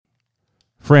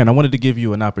Fran, I wanted to give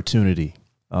you an opportunity.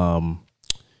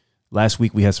 Last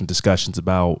week we had some discussions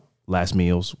about last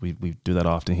meals. We do that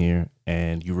often here,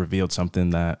 and you revealed something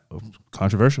that was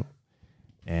controversial.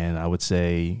 And I would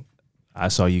say I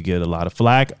saw you get a lot of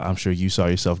flack. I'm sure you saw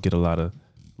yourself get a lot of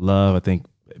love. I think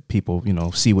people,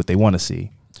 see what they want to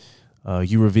see.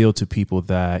 You revealed to people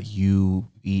that you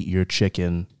eat your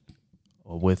chicken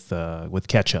with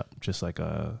ketchup, just like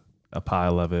a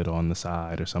pile of it on the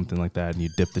side or something like that, and you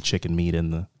dip the chicken meat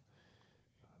in the.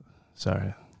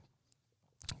 Sorry,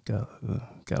 got a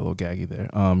little gaggy there.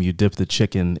 You dip the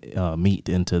chicken meat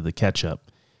into the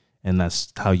ketchup, and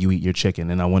that's how you eat your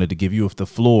chicken. And I wanted to give you the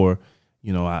floor.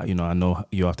 I know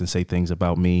you often say things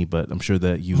about me, but I'm sure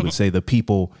that you would say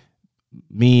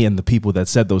me and the people that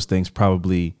said those things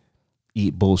probably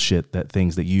eat bullshit, that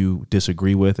things that you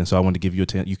disagree with. And so I wanted to give you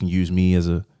you can use me as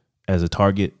a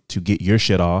target to get your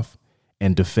shit off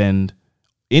and defend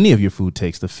any of your food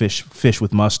takes, the fish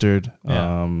with mustard,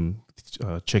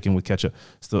 chicken with ketchup.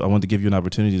 So I wanted to give you an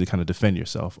opportunity to kind of defend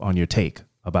yourself on your take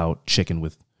about chicken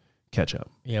with ketchup.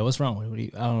 Yeah, what's wrong with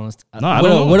it? I don't understand. No, I don't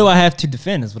know. What do I have to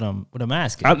defend is what I'm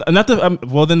asking.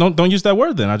 Well, then don't use that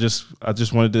word then. I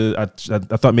just wanted to,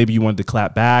 I thought maybe you wanted to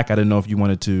clap back. I didn't know if you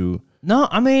wanted to. No,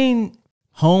 I mean,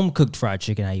 home cooked fried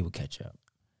chicken I eat with ketchup.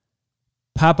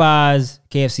 Popeyes,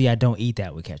 KFC, I don't eat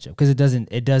that with ketchup because it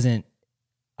doesn't.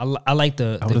 I like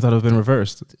the. I would have thought it would have been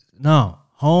reversed. No,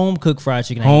 home cooked fried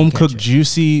chicken. Home cooked,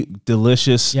 juicy,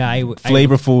 delicious,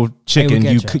 flavorful chicken.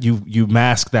 You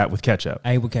mask that with ketchup.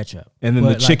 I eat with ketchup. And then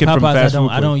the chicken Popeyes, from fast food.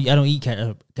 I don't eat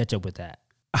ketchup with that.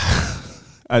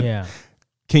 Yeah.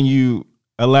 Can you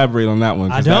elaborate on that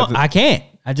one? I don't. I can't.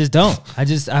 I just don't. I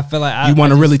feel like you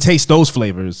want to really taste those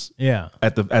flavors. Yeah.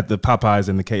 At the Popeyes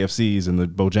and the KFCs and the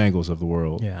Bojangles of the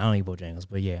world. Yeah, I don't eat Bojangles,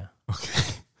 but yeah.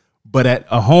 Okay. But at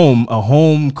a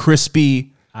home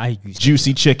crispy,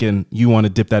 juicy chicken, you want to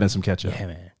dip that in some ketchup. Yeah,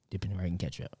 man. Dipping it right in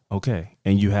ketchup. Okay.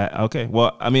 And okay.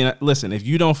 Well, I mean, listen, if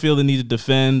you don't feel the need to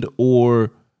defend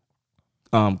or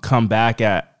come back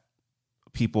at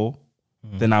people,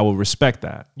 then I will respect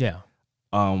that. Yeah.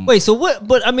 Wait, so what?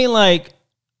 But I mean, like,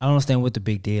 I don't understand what the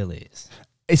big deal is.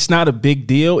 It's not a big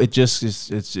deal. It just is.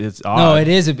 It's odd. No, it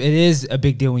is a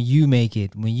big deal when you make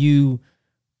it. When you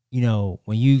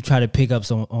try to pick up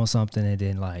on something and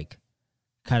then like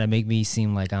kind of make me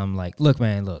seem like I'm like, look.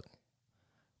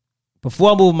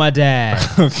 Before I moved with my dad,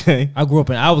 okay, I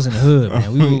was in the hood,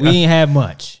 man. We ain't have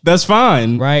much. That's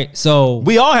fine, right? So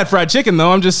we all had fried chicken,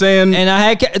 though. I'm just saying.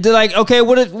 And they're like, okay,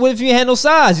 what if you had no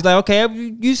sides? You're like, okay,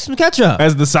 use some ketchup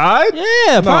as the side.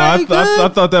 Yeah, no, I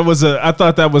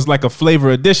thought that was like a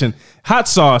flavor addition. Hot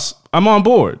sauce, I'm on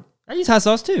board. I use hot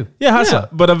sauce too. Yeah, hot sauce.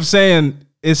 But I'm saying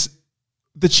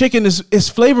the chicken is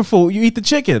flavorful. You eat the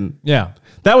chicken. Yeah,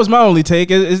 that was my only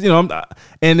take.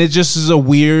 And it just is a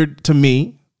weird to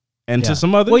me. And to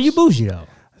some others. Well, you bougie though.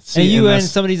 See, and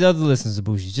some of these other listeners are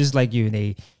bougie, just like you.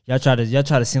 And y'all try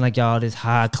to seem like y'all this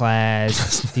high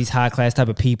class, these high class type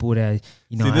of people that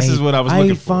See, this is what I was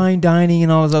looking for. Fine dining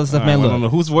and all this other stuff, man. Look, I don't know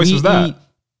whose voice was that.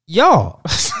 Y'all.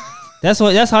 That's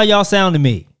how y'all sound to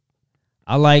me.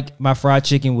 I like my fried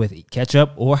chicken with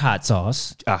ketchup or hot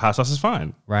sauce. Hot sauce is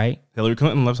fine, right? Hillary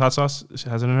Clinton loves hot sauce. She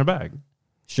has it in her bag.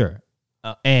 Sure,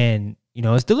 and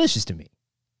it's delicious to me.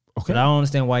 Okay. But I don't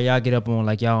understand why y'all get up on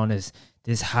like y'all on this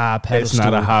high pedestal. It's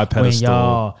not a high pedestal. When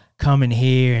y'all come in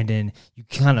here and then you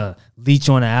kind of leech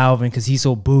on to Alvin because he's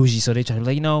so bougie. So they try to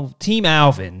be like, Team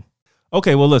Alvin.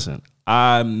 Okay, well, listen.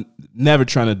 I'm never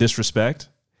trying to disrespect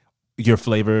your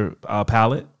flavor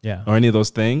palette or any of those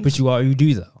things. But you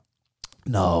do, though.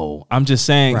 No. I'm just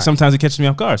saying sometimes it catches me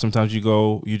off guard. Sometimes you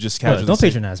just casually don't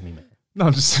patronize me, man. No,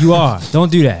 I'm just you are.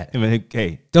 Don't do that. Hey man,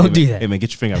 don't do that. Hey man,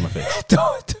 get your finger out of my face.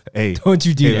 Don't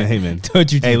you do that. Hey man, don't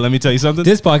you? Hey, let me tell you something.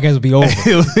 This podcast will be over.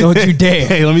 Don't you dare.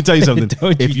 Hey, let me tell you something.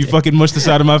 If you fucking mush the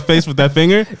side of my face with that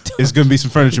finger, it's gonna be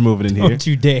some furniture moving in here. Don't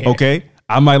you dare. Okay,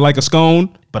 I might like a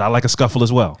scone, but I like a scuffle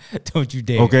as well. Don't you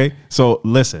dare. Okay, so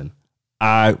listen,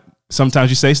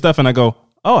 sometimes you say stuff and I go,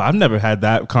 oh, I've never had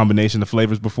that combination of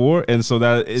flavors before, and so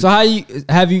that. So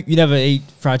you never ate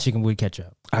fried chicken with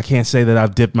ketchup? I can't say that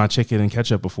I've dipped my chicken in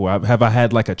ketchup before. Have I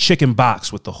had like a chicken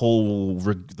box with the whole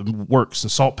the works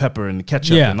and salt, pepper, and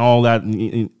ketchup and all that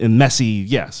and messy?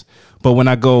 Yes, but when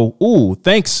I go, ooh,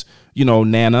 thanks,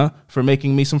 Nana, for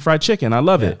making me some fried chicken. I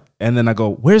love it. And then I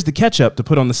go, where's the ketchup to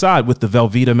put on the side with the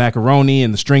Velveeta macaroni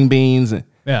and the string beans?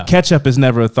 Ketchup is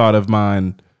never a thought of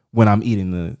mine when I'm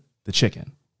eating the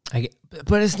chicken.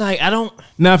 But it's like I don't.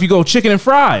 Now, if you go chicken and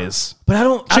fries, but I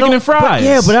don't chicken and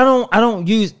fries. But I don't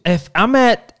use. If I'm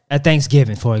at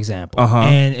Thanksgiving, for example,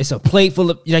 and it's a plate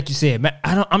full of, like you said,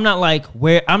 I'm not like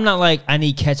I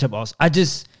need ketchup also.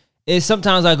 is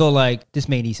sometimes I go like, this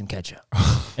may need some ketchup.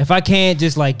 If I can't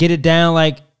just like get it down,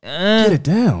 like Get it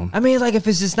down. I mean, like if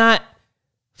it's just not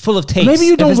full of taste. Maybe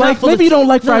you don't like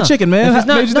fried chicken, man. If it's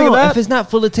not, if it's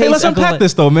not full of taste, hey, let's unpack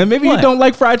this though, man. Maybe you don't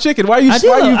like fried chicken. Why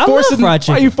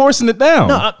are you forcing it down?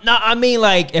 No, I mean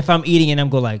like if I'm eating and I'm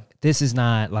going like, this is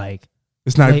not like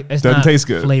doesn't taste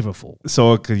good, flavorful.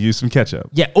 So it could use some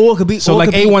ketchup. Yeah, or it could be like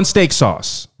A1 steak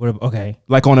sauce. Okay,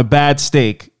 like on a bad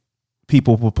steak,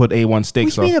 people will put A1 steak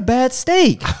sauce. What do you mean a bad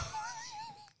steak?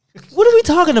 What are we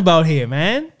talking about here,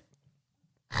 man?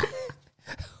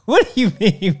 What do you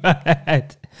mean by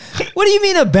that? What do you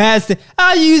mean a bad steak?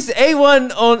 I use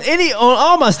A1 on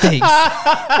all my steaks.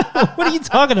 What are you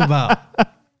talking about?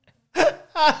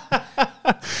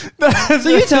 So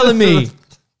you're telling me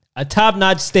a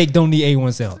top-notch steak don't need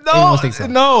A1 sauce?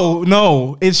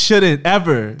 No, it shouldn't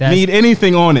ever need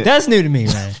anything on it. That's new to me,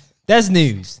 man. That's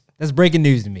news. That's breaking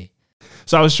news to me.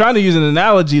 So I was trying to use an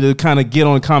analogy to kind of get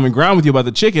on common ground with you about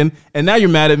the chicken, and now you're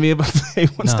mad at me about the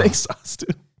A1 steak sauce,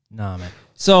 dude. Nah, man.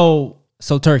 So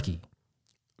turkey.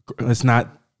 It's not.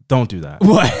 Don't do that.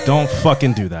 What? Don't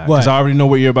fucking do that. Because I already know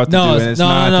what you're about to do. And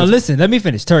No. Listen, let me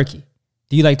finish. Turkey.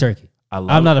 Do you like turkey?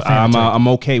 I'm not a fan of turkey. I'm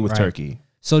okay with turkey.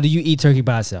 So do you eat turkey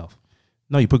by itself?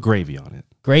 No, you put gravy on it.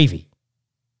 Gravy?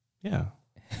 Yeah.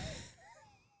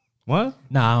 What?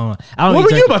 Nah, I don't.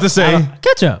 What were you about to say?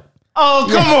 Ketchup. Oh,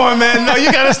 come on, man. No,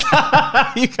 you gotta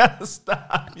stop. You gotta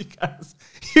stop.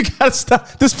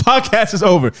 This podcast is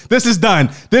over. This is done.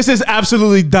 This is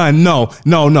absolutely done. No.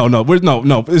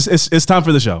 It's time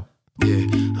for the show. Yeah,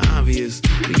 obvious,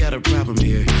 we got a problem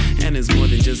here. And it's more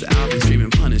than just Alvin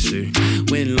streaming Punisher.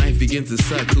 When life begins to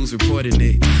suck, who's reporting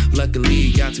it? Luckily,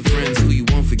 you got two friends who you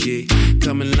won't forget.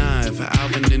 Coming live,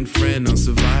 Alvin and Friend on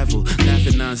survival.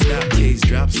 Laughing non-stop, case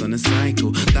drops on a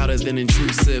cycle. Louder than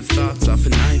intrusive thoughts off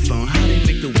an iPhone. How they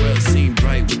make the world seem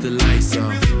bright with the lights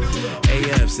off?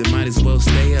 AFs, it might as well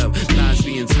stay up. Lies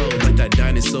being told like that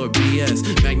dinosaur BS.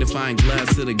 Magnifying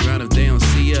glass to the ground if they don't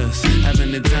see us.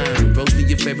 Having the time, roasting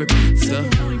your favorite pizza.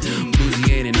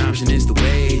 Bougie ain't an option, it's the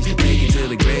wage. Take it to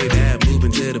the grave, add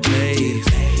moving to the place.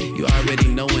 You already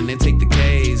know when they take the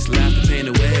case. Laugh the pain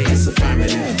away, it's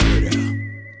affirmative murder.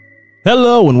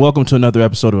 Hello and welcome to another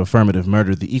episode of Affirmative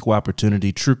Murder, the equal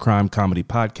opportunity true crime comedy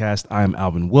podcast. I am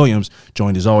Alvin Williams,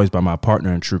 joined as always by my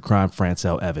partner in true crime,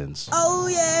 Francel Evans. Oh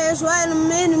yes, wait a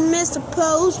minute, Mr.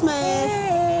 Postman.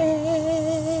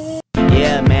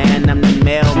 Yeah, man, I'm the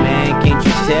mailman. Can't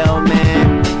you tell,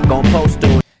 man? Gonna post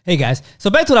to. Hey guys, so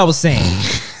back to what I was saying.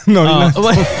 No, you're not.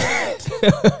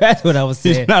 That's what I was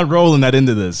saying. You're not rolling that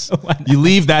into this. You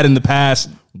leave that in the past.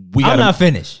 I'm not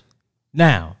finished.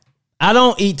 Now, I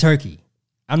don't eat turkey.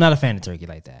 I'm not a fan of turkey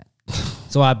like that.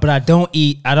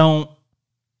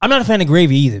 I'm not a fan of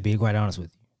gravy either, being quite honest with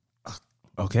you.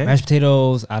 Okay. Mashed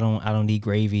potatoes, I don't need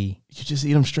gravy. You just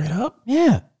eat them straight up?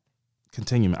 Yeah.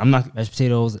 Continue, man. I'm not. Mashed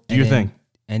potatoes. Do your thing.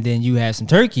 And then you have some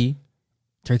turkey.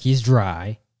 Turkey is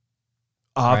dry.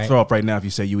 I'll throw up right now if you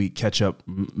say you eat ketchup,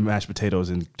 mashed potatoes,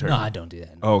 and turkey. No, I don't do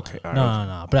that. No. Okay. All right.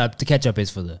 No. But the ketchup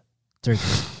is for the turkey.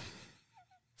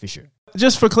 For sure.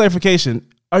 Just for clarification,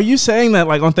 are you saying that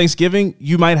like on Thanksgiving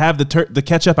you might have the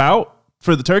ketchup out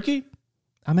for the turkey?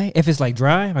 I mean, if it's like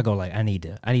dry, I go like I need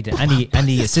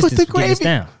assistance to get this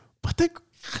down.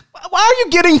 Why are you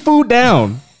getting food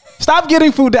down? Stop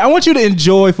getting food down. I want you to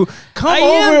enjoy food.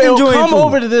 Come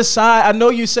over to this side. I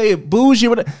know you say it bougie,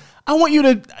 but I want you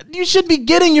should be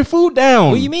getting your food down.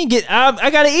 What do you mean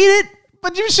I gotta eat it?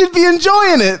 But you should be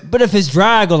enjoying it. But if it's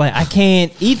dry, I go like I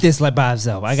can't eat this like by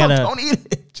itself. Don't eat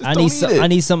it. I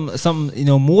need some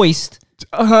moist.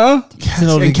 And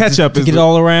ketchup to get it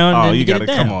all around. Oh, you gotta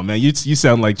come on, man. You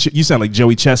sound like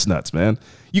Joey Chestnuts, man.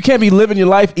 You can't be living your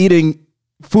life eating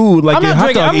food like a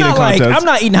hot dog eating contest. I'm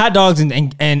not eating hot dogs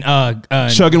and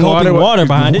chugging water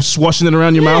behind it, swashing it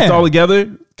around your mouth all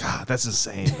together. God, that's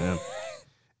insane, man.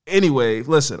 Anyway,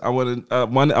 listen, I wanted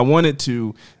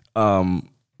to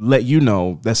let you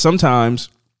know that sometimes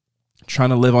trying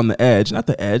to live on the edge, not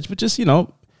the edge, but just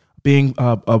being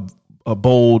a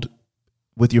bold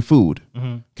with your food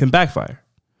can backfire.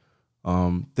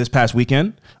 This past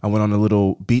weekend, I went on a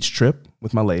little beach trip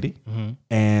with my lady,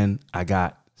 and I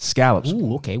got scallops.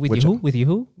 Ooh, okay. With you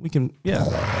who? We can, yeah.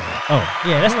 Oh,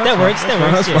 yeah. That works.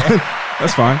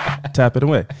 That's fine. Tap it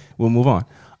away. We'll move on.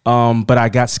 But I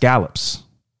got scallops.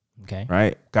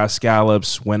 Okay. Got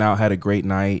scallops. Went out, had a great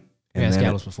night. You had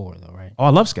scallops before, though, right? Oh, I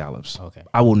love scallops. Okay.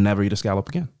 I will never eat a scallop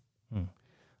again.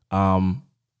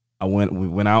 We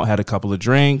went out, had a couple of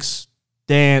drinks,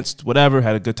 danced, whatever,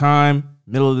 had a good time.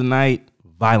 Middle of the night,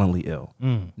 violently ill.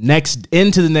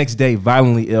 Into the next day,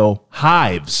 violently ill.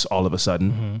 Hives all of a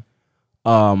sudden.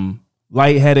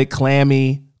 Lightheaded,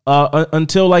 clammy,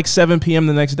 until like 7 p.m.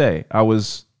 the next day. I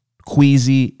was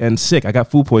queasy and sick. I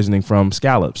got food poisoning from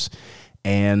scallops,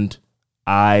 and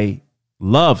I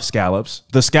love scallops.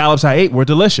 The scallops I ate were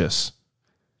delicious.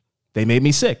 They made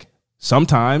me sick.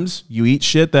 Sometimes you eat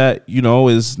shit that,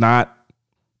 is not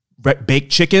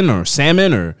baked chicken or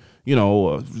salmon or,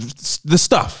 the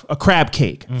stuff, a crab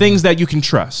cake, things that you can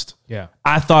trust. Yeah.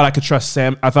 I thought I could trust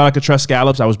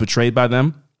scallops. I was betrayed by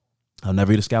them. I'll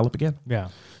never eat a scallop again. Yeah.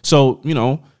 So,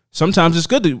 sometimes it's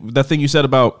good. That thing you said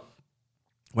about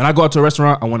when I go out to a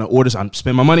restaurant, I want to order, I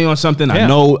spend my money on something. Yeah. I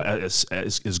know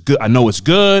it's good. I know it's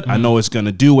good. I know it's going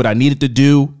to do what I need it to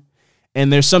do.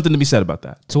 And there's something to be said about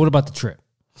that. So what about the trip?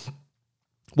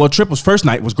 Well, trip was first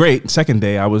night was great. Second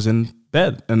day, I was in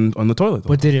bed and on the toilet.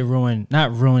 But did it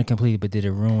not ruin completely, but did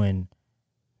it ruin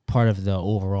part of the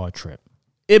overall trip?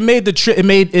 It made the trip.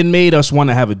 It made us want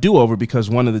to have a do-over because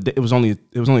it was only a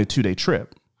 2-day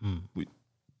trip.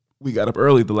 We got up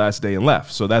early the last day and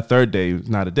left. So that third day was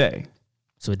not a day.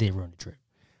 So it did ruin the trip.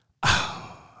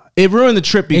 It ruined the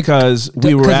trip because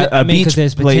we were at a beach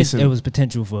place. It was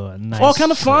potential for a nice all kind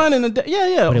of fun and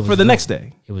for the next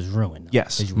day. It was ruined.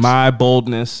 Yes, my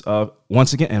boldness of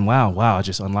once again, and wow, I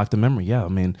just unlocked a memory. Yeah,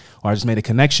 I just made a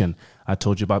connection. I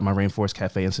told you about my Rainforest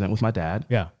Cafe incident with my dad.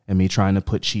 Yeah, and me trying to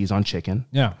put cheese on chicken.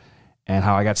 Yeah, and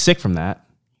how I got sick from that.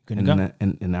 And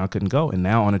now I couldn't go. And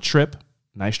now on a trip,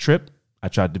 nice trip, I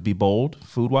tried to be bold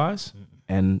food wise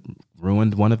and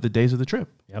ruined one of the days of the trip.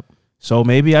 Yep. So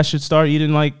maybe I should start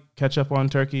eating like ketchup on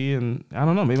turkey, and I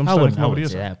don't know. Maybe I wouldn't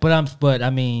say that. But I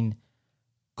mean,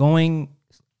 going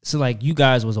so like you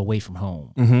guys was away from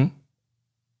home. Mm-hmm.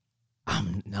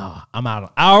 I'm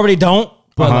out. I already don't.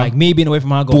 But like me being away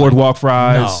from home, boardwalk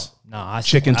fries. I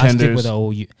chicken tenders. I stick with the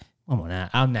old. Come on now.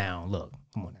 I'm now. Look.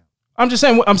 Come on now. I'm just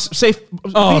saying. I'm safe.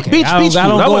 Oh, okay. Beach food.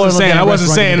 I wasn't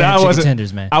saying.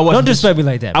 Tenders, man. Don't disrespect me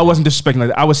like that. I wasn't disrespecting like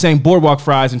that. I was saying boardwalk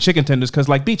fries and chicken tenders because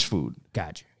like beach food.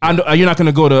 Got you. You're not going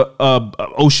to go to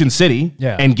Ocean City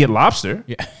and get lobster.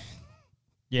 Yeah.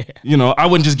 Yeah. I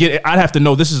wouldn't just get it. I'd have to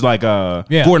know this is like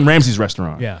Gordon Ramsay's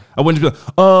restaurant. Yeah. I wouldn't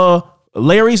just be like,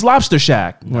 Larry's Lobster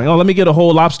Shack. Like, let me get a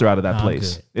whole lobster out of that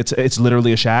place. It's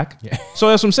literally a shack. Yeah. So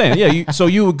that's what I'm saying. Yeah. So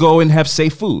you would go and have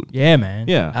safe food. Yeah, man.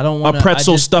 Yeah. I don't want a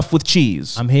pretzel stuffed with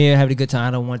cheese. I'm here having a good time.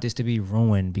 I don't want this to be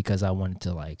ruined because I wanted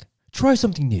to like try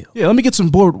something new. Yeah. Let me get some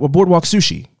boardwalk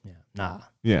sushi. Yeah. Nah.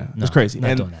 Yeah. It's crazy.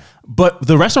 Not doing that. But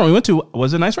the restaurant we went to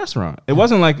was a nice restaurant. It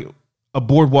wasn't like a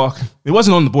boardwalk. It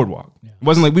wasn't on the boardwalk. Yeah. It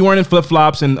wasn't like we weren't in flip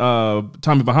flops and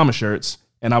Tommy Bahama shirts.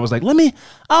 And I was like,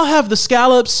 I'll have the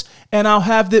scallops and I'll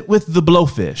have it with the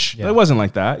blowfish. Yeah. It wasn't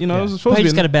like that. It was supposed to be. I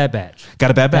just got a bad batch. Got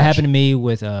a bad batch. That happened to me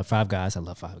with Five Guys. I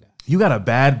love Five Guys. You got a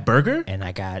bad burger? And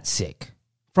I got sick.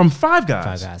 From Five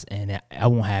Guys? Five Guys. And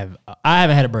I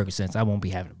haven't had a burger since. I won't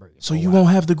be having a burger. So you won't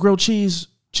have the grilled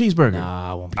cheeseburger?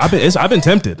 Nah, I won't be. I've been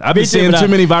tempted. I've been seeing too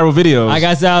many viral videos. I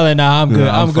got salad. Nah, I'm good.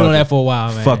 I'm good on that for a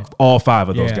while, man. Fuck all 5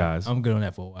 of those guys. I'm good on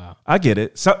that for a while. I get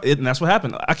it. And that's what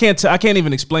happened. I can't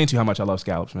even explain to you how much I love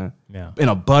scallops, man. Yeah. In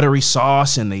a buttery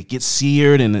sauce, and they get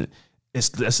seared, and it's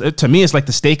to me, it's like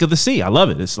the steak of the sea. I love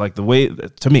it. It's like the way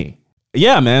to me.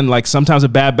 Yeah, man. Like sometimes a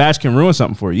bad batch can ruin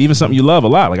something for you, even something you love a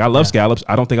lot. Like I love scallops.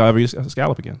 I don't think I'll ever eat a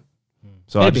scallop again.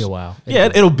 So it'll be a while.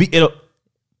 It'll be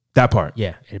that part.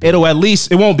 Yeah. It'll at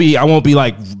least, I won't be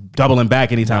like doubling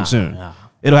back anytime soon. Nah.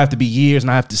 It'll have to be years, and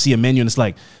I have to see a menu, and it's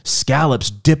like scallops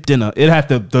dipped in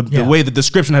the way the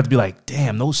description have to be like,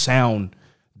 damn, those sound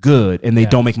good, and they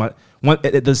don't make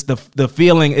the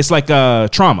feeling. It's like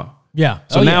trauma. Yeah.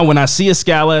 So now when I see a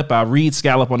scallop, I read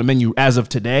scallop on the menu as of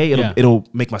today, it'll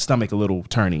make my stomach a little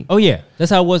turny. Oh yeah,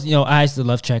 that's how it was. I used to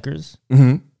love Checkers.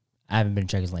 Mm-hmm. I haven't been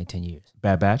to Checkers in like 10 years.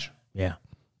 Bad batch. Yeah.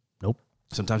 Nope.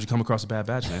 Sometimes you come across a bad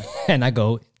batch, man. And I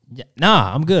go,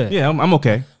 nah, I'm good. Yeah, I'm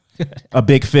okay. A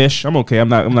big fish, I'm okay. I'm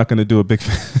not gonna do a big.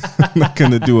 I'm not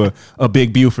gonna do a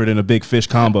big Buford and a big fish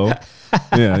combo.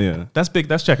 Yeah. That's big.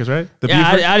 That's Checkers, right?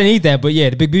 I didn't eat that, but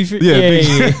the big Buford.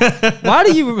 Yeah. Why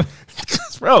do you?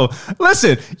 Bro,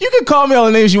 listen. You can call me all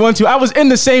the names you want to. I was in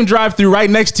the same drive-thru right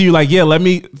next to you. Like, let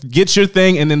me get your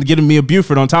thing, and then getting me a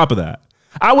Buford on top of that.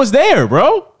 I was there,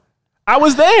 bro. I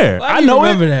was there. Why do you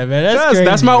remember that, man? That's crazy,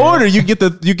 that's my order. You get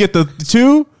the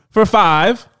 2 for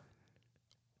 $5.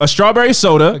 A strawberry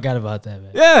soda. I forgot about that,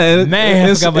 man. Yeah.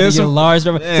 I forgot about the large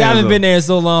strawberry. I haven't been there in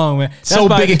so long, man. That's so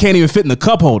big it can't even fit in the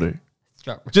cup holder.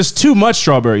 Just too much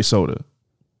strawberry soda.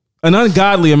 An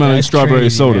ungodly amount of strawberry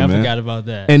soda, man. I forgot about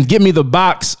that. And give me the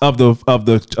box of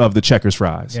the Checkers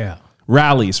fries. Yeah.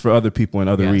 Rallies for other people in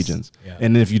other regions. Yeah.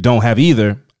 And if you don't have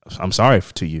either, I'm sorry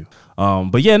to you.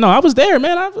 But yeah, no, I was there,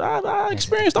 man. I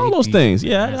experienced all those things.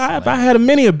 Yeah, I had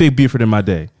a big Buford in my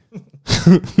day.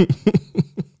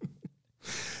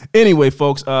 Anyway,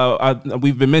 folks,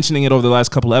 we've been mentioning it over the last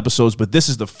couple of episodes, but this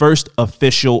is the first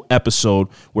official episode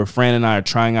where Fran and I are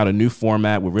trying out a new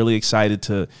format. We're really excited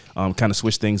to kind of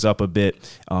switch things up a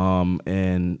bit,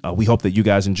 and we hope that you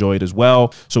guys enjoy it as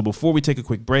well. So before we take a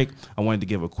quick break, I wanted to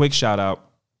give a quick shout out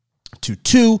to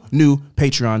 2 new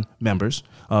Patreon members.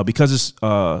 Because it's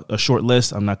a short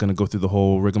list, I'm not going to go through the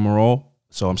whole rigmarole,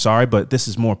 so I'm sorry, but this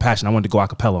is more passion. I wanted to go a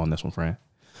cappella on this one, Fran.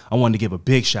 I wanted to give a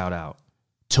big shout out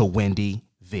to Wendy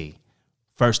V.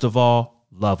 First of all,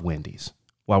 love Wendy's.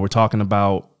 While we're talking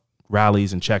about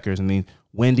rallies and checkers and these,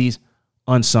 Wendy's,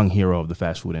 unsung hero of the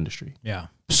fast food industry. Yeah.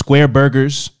 Square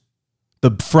burgers,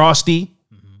 the Frosty.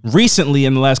 Recently,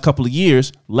 in the last couple of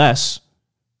years, Les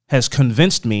has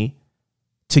convinced me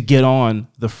to get on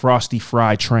the Frosty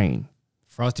Fry train.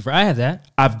 Frosty Fry, I have that.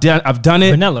 I've done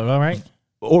it. Vanilla, all right?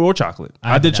 Or chocolate.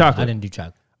 I did chocolate. I didn't do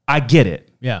chocolate. I get it.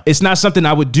 Yeah. It's not something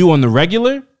I would do on the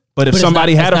regular, but if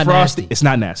somebody had a Frosty, it's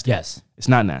not nasty. Yes. It's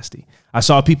not nasty. I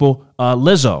saw people,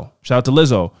 Lizzo, shout out to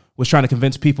Lizzo, was trying to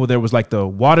convince people there was like the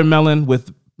watermelon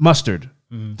with mustard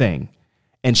thing.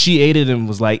 And she ate it and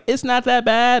was like, it's not that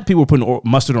bad. People were putting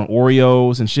mustard on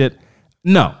Oreos and shit.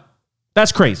 No,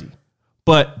 that's crazy.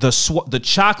 But the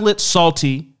chocolate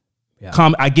salty,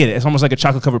 I get it. It's almost like a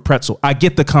chocolate covered pretzel. I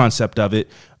get the concept of it.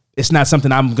 It's not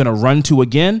something I'm going to run to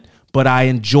again, but I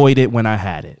enjoyed it when I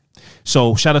had it.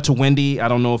 So shout out to Wendy. I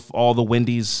don't know if all the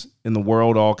Wendy's in the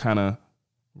world all kind of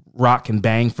rock and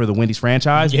bang for the Wendy's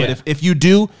franchise, but if you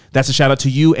do, that's a shout out to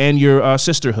you and your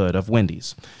sisterhood of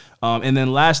Wendy's. And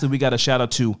then lastly, we got a shout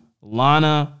out to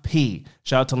Lana P.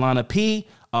 Shout out to Lana P.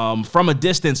 From a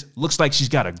distance, looks like she's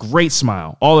got a great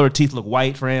smile. All of her teeth look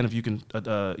white, Fran, if you can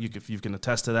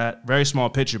attest to that. Very small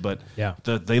picture, but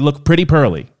they look pretty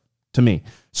pearly to me.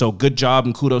 So good job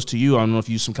and kudos to you. I don't know if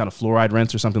you use some kind of fluoride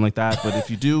rinse or something like that, but if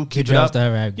you do, keep it up.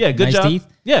 Yeah, good job. Teeth.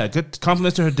 Yeah, good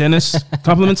compliments to her dentist.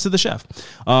 Compliments to the chef,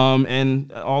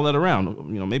 and all that around.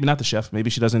 Maybe not the chef. Maybe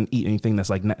she doesn't eat anything that's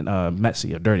like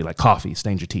messy or dirty, like coffee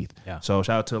stains your teeth. Yeah. So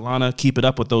shout out to Lana. Keep it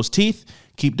up with those teeth.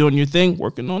 Keep doing your thing.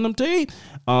 Working on them teeth.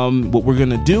 What we're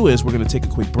gonna do is we're gonna take a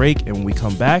quick break, and when we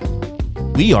come back,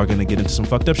 we are gonna get into some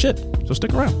fucked up shit. So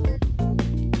stick around.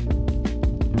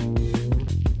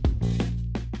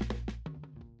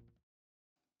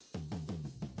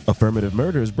 Affirmative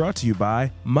Murder is brought to you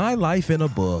by My Life in a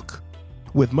Book.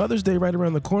 With Mother's Day right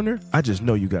around the corner, I just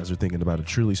know you guys are thinking about a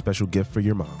truly special gift for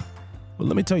your mom. Well,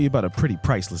 let me tell you about a pretty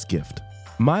priceless gift.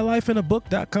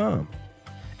 MyLifeInABook.com.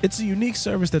 It's a unique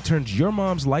service that turns your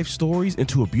mom's life stories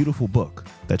into a beautiful book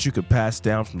that you could pass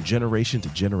down from generation to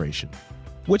generation,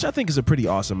 which I think is a pretty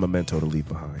awesome memento to leave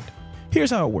behind.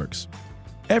 Here's how it works.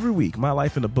 Every week,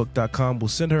 MyLifeInABook.com will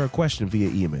send her a question via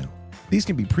email. These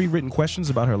can be pre-written questions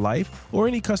about her life or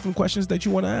any custom questions that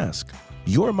you want to ask.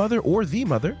 Your mother or the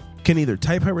mother can either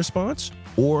type her response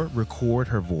or record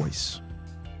her voice.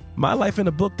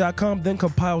 MyLifeInABook.com then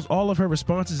compiles all of her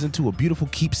responses into a beautiful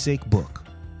keepsake book.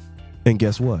 And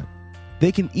guess what?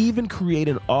 They can even create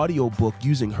an audio book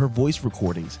using her voice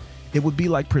recordings. It would be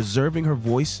like preserving her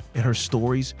voice and her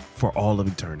stories for all of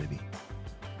eternity.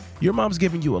 Your mom's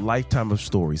giving you a lifetime of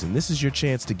stories, and this is your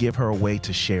chance to give her a way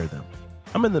to share them.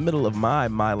 I'm in the middle of my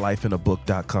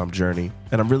MyLifeInABook.com journey,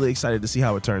 and I'm really excited to see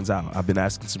how it turns out. I've been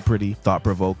asking some pretty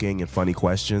thought-provoking and funny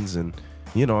questions, and,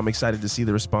 I'm excited to see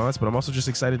the response, but I'm also just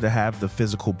excited to have the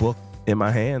physical book in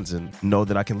my hands and know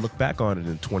that I can look back on it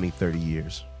in 20, 30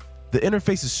 years. The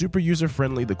interface is super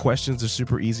user-friendly. The questions are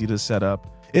super easy to set up.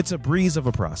 It's a breeze of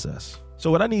a process. So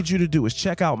what I need you to do is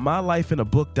check out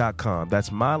MyLifeInABook.com. That's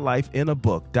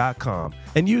MyLifeInABook.com.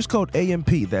 And use code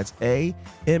AMP. That's A,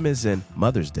 M as in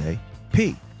Mother's Day,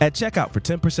 P, at checkout for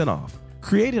 10% off.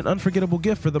 Create an unforgettable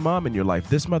gift for the mom in your life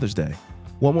this Mother's Day.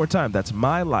 One more time, that's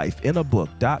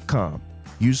MyLifeInABook.com.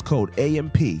 Use code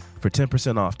AMP for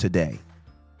 10% off today.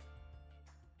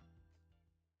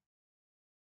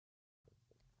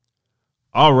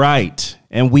 All right,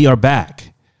 and we are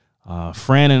back.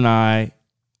 Fran and I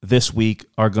this week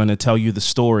are going to tell you the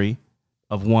story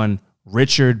of one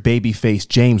Richard Babyface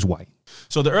James White.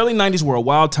 So the early 90s were a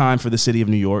wild time for the city of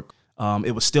New York.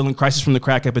 It was still in crisis from the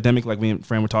crack epidemic, like me and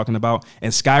Fran were talking about,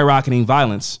 and skyrocketing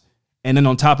violence. And then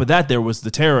on top of that, there was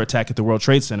the terror attack at the World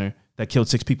Trade Center that killed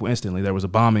 6 people instantly. There was a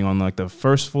bombing on like the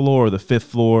first floor or the 5th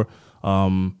floor,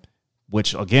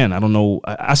 which again, I don't know.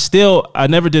 I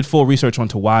never did full research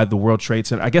onto why the World Trade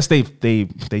Center. I guess they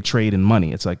trade in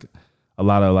money. It's like a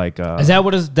lot of like. Is that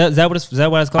what it's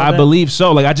called? I believe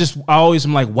so. Like I always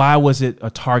am like, why was it a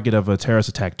target of a terrorist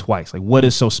attack twice? Like, what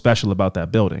is so special about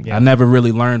that building? Yeah. I never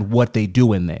really learned what they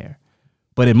do in there,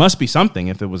 but it must be something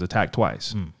if it was attacked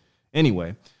twice.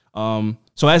 Anyway,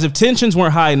 so as if tensions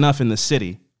weren't high enough in the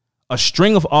city, a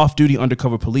string of off-duty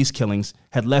undercover police killings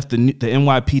had left the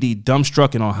NYPD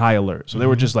dumbstruck and on high alert. So they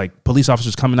were just like police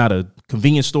officers coming out of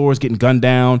convenience stores, getting gunned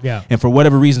down. Yeah. And for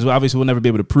whatever reasons, obviously we'll never be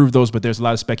able to prove those, but there's a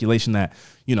lot of speculation that,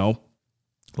 you know,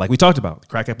 like we talked about, the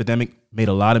crack epidemic made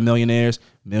a lot of millionaires.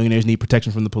 Millionaires need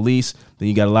protection from the police. Then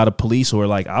you got a lot of police who are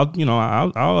like,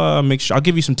 I'll make sure, I'll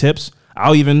give you some tips.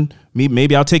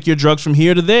 Maybe I'll take your drugs from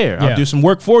here to there. Yeah. I'll do some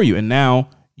work for you. And now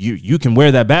you can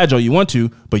wear that badge all you want to,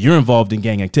 but you're involved in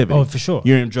gang activity. Oh, for sure.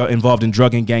 You're involved in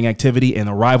drug and gang activity, and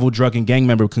a rival drug and gang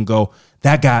member can go,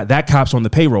 that cop's on the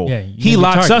payroll. Yeah, he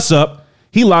locks us up.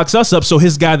 He locks us up so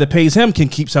his guy that pays him can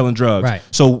keep selling drugs. Right.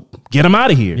 So get him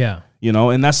out of here. Yeah. You know,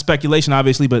 and that's speculation,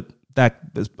 obviously, but that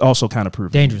is also kind of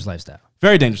proven. Dangerous lifestyle.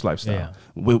 Very dangerous lifestyle. Yeah.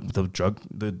 With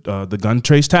the gun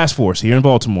trace task force here in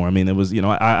Baltimore. I mean, it was, you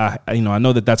know, I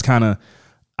know that's kind of,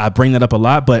 I bring that up a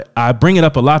lot, but I bring it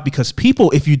up a lot because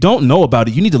people, if you don't know about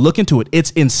it, you need to look into it.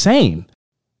 It's insane.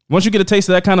 Once you get a taste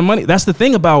of that kind of money, that's the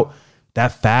thing about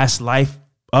that fast life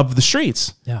of the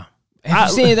streets. Yeah.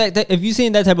 If you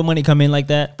seen that type of money come in like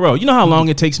that, bro, you know how long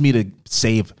it takes me to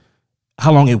save,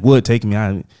 how long it would take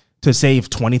me to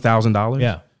save $20,000?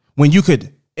 Yeah. When you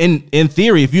could, in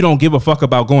theory, if you don't give a fuck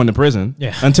about going to prison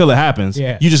until it happens,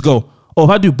 you just go, oh, if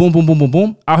I do boom, boom, boom, boom,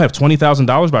 boom, I'll have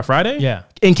 $20,000 by Friday. Yeah.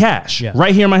 In cash,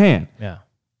 right here in my hand. Yeah.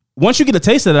 Once you get a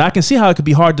taste of that, I can see how it could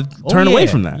be hard to turn away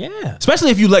from that. Yeah.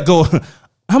 Especially if you let go.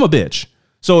 I'm a bitch.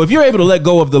 So if you're able to let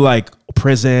go of the like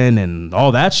prison and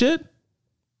all that shit,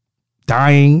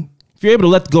 dying, if you're able to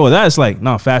let go of that, it's like,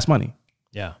 no, fast money.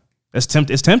 Yeah. It's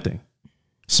tempting.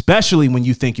 Especially when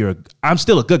you think I'm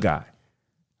still a good guy.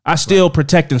 I still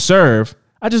protect and serve.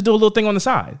 I just do a little thing on the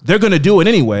side. They're going to do it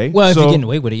anyway. Well, if you're getting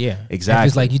away with it, yeah. Exactly. If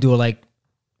it's like you do it like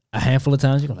a handful of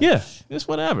times, you're like, yeah, it's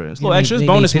whatever. It's a little extra. It's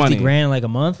bonus 50 money. $50,000 like a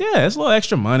month. Yeah, it's a little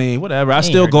extra money. Whatever. I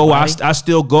still go. I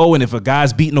still go. And if a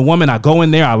guy's beating a woman, I go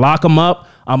in there. I lock him up.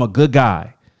 I'm a good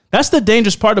guy. That's the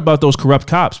dangerous part about those corrupt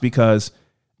cops because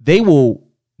they will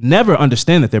never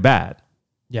understand that they're bad.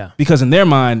 Yeah. Because in their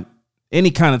mind, any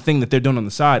kind of thing that they're doing on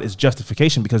the side is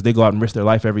justification because they go out and risk their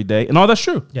life every day. And all that's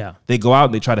true. Yeah. They go out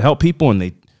and they try to help people and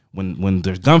they when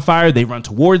there's gunfire, they run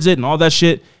towards it and all that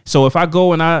shit. So if I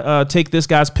go and I take this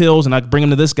guy's pills and I bring him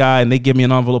to this guy and they give me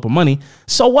an envelope of money,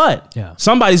 so what? Yeah.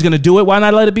 Somebody's going to do it. Why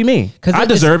not let it be me? I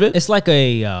deserve it. It's like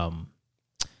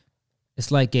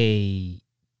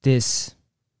this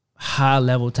high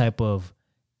level type of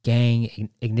gang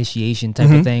initiation type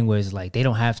of thing where it's like they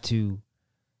don't have to,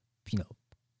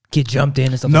 get jumped in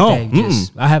and stuff like that.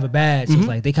 Just, I have a badge. So it's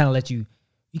like they kind of let we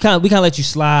kind of let you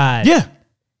slide. Yeah.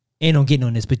 Ain't no getting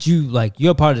on this, but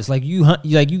you're a part of this. Like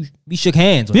we shook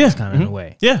hands on this kind of in a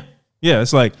way. Yeah. Yeah.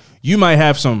 It's like you might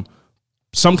have some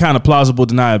kind of plausible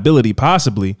deniability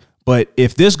possibly, but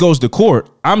if this goes to court,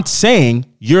 I'm saying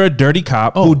you're a dirty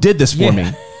cop who did this for me.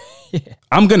 Yeah.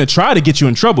 I'm going to try to get you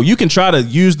in trouble. You can try to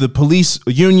use the police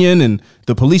union and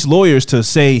the police lawyers to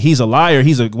say he's a liar.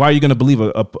 Why are you going to believe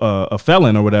a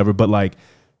felon or whatever? But like,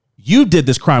 you did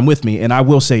this crime with me and I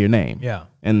will say your name. Yeah.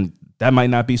 And that might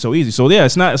not be so easy. So yeah,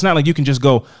 it's not like you can just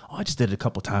go, oh, I just did it a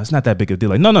couple times. It's not that big of a deal.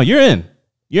 Like, no, you're in.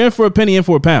 You're in for a penny, in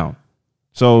for a pound.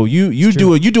 So you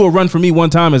do a run for me one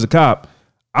time as a cop.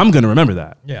 I'm going to remember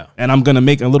that. Yeah. And I'm going to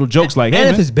make a little jokes like, hey, and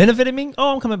if it's benefited me,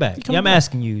 I'm coming back. I'm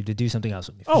asking you to do something else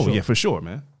with me. Yeah, for sure,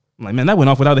 man. I'm like, man, that went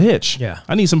off without a hitch. Yeah.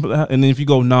 I need some. And then if you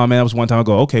go, no, man, that was one time, I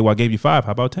go, okay, well, I gave you 5.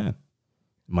 How about 10?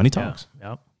 Money talks.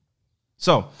 Yeah. Yep.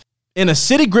 So in a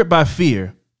city gripped by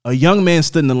fear, a young man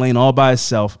stood in the lane all by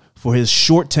himself for his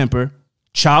short temper,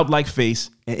 childlike face,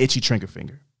 and itchy trigger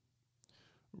finger.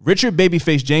 Richard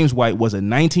Babyface James White was a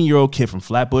 19-year-old kid from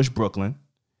Flatbush, Brooklyn.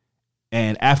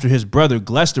 And after his brother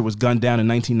Glester was gunned down in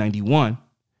 1991,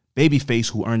 Babyface,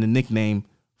 who earned the nickname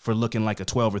for looking like a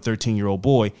 12 or 13-year-old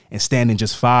boy and standing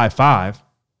just 5'5",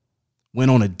 went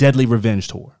on a deadly revenge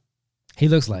tour. He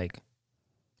looks like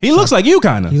you,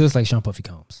 kind of. He looks like Sean Puffy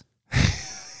Combs.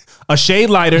 A shade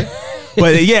lighter,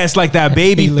 but yeah, it's like that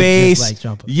baby face. Like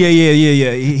Sean Puffy. Yeah.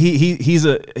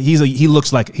 He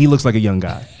looks like a young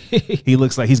guy. He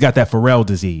looks like he's got that Pharrell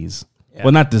disease. Yeah.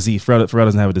 Well, not disease. Pharrell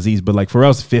doesn't have a disease, but like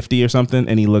Pharrell's 50 or something,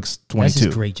 and he looks 22. That's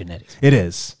just great genetics. It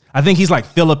is. I think he's like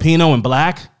Filipino and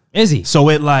black. Is he? So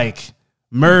it like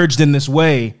merged in this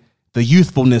way, the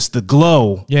youthfulness, the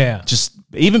glow. Yeah. Just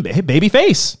even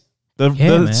Babyface,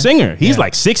 the singer. He's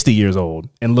like 60 years old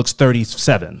and looks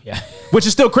 37. Yeah. Which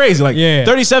is still crazy. Like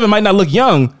 37 might not look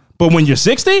young, but when you're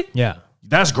 60,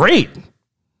 that's great.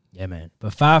 Yeah, man.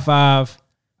 But 5'5".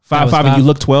 5'5" and you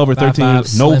look 12 or 13,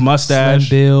 5'5", no mustache.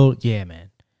 Slim build. Yeah,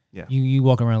 man. Yeah. You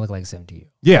walk around look like a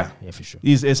 17-year-old. Yeah. Yeah, for sure.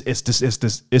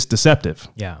 It's deceptive.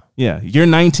 Yeah. Yeah. You're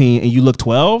 19 and you look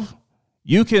 12,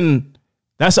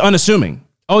 that's unassuming.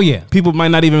 Oh yeah, People might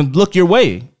not even look your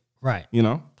way. right. You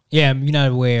know. Yeah, you're not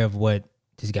aware of what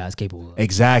this guy's capable of.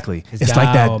 Exactly. His It's guy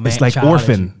like that. or It's man- like child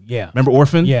Orphan. Yeah. Remember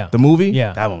Orphan? Yeah. The movie?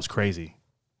 Yeah. That one was crazy.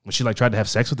 When she like tried to have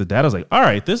sex with the dad, I was like, all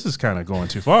right, this is kind of going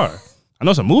too far. I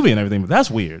know it's a movie and everything, but that's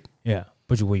weird. Yeah.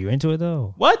 But were you into it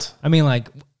though? What? I mean, like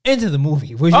into the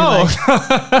movie. Were you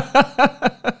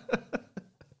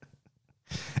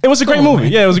It was a great Come on, movie.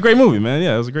 man. Yeah, it was a great movie, man.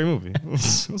 Yeah, it was a great movie.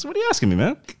 So what are you asking me,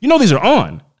 man? You know these are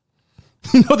on.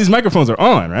 You know these microphones are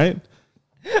on, right?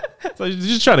 So you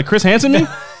just try to Chris Hansen me?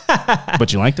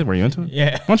 But you liked it? Were you into it?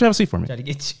 Yeah. Why don't you have a seat for me? trying to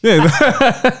get you? Yeah.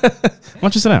 Why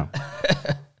don't you sit down?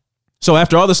 So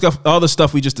after all the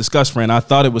stuff we just discussed, friend, I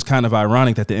thought it was kind of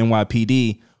ironic that the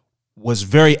NYPD was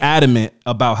very adamant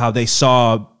about how they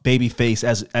saw Babyface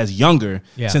as younger,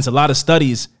 Yeah. since a lot of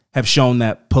studies have shown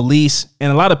that police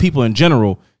and a lot of people in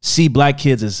general see black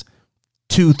kids as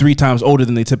 2-3 times older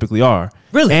than they typically are.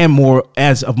 Really? And more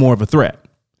of a threat.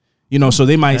 You know, so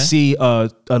they might see a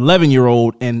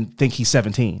 11-year-old and think he's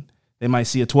 17. They might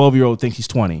see a 12-year-old think he's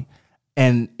 20.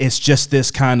 And it's just this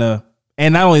kind of,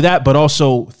 and not only that, but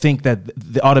also think that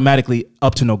they're automatically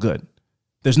up to no good.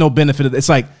 There's no benefit of it. It's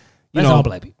like, That's all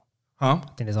black people. Huh? I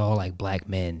think it's all like black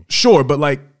men. Sure, but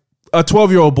like a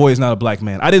 12-year-old boy is not a black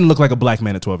man. I didn't look like a black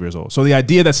man at 12 years old. So the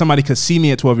idea that somebody could see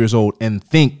me at 12 years old and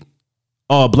think,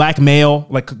 oh, a black male,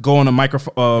 like go on a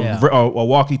microphone, a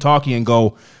walkie-talkie and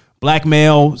go, black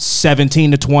male,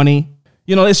 17 to 20.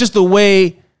 You know, it's just the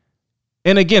way.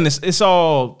 And again, it's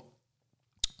all.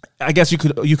 I guess you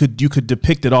could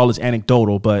depict it all as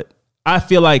anecdotal, but I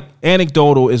feel like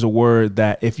anecdotal is a word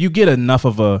that if you get enough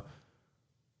of a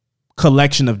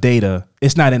collection of data,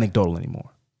 it's not anecdotal anymore.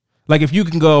 Like if you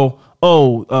can go,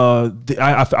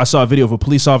 I saw a video of a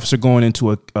police officer going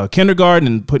into a kindergarten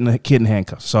and putting a kid in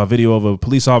handcuffs. I saw a video of a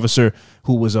police officer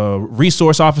who was a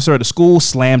resource officer at a school,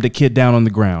 slammed a kid down on the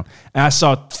ground. And I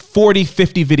saw 40,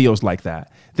 50 videos like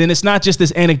that. Then it's not just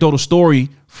this anecdotal story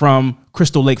from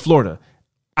Crystal Lake, Florida.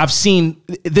 I've seen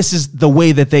this is the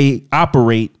way that they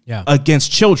operate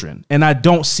against children. And I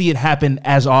don't see it happen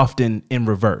as often in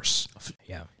reverse.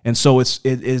 Yeah. And so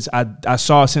I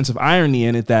saw a sense of irony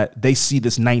in it that they see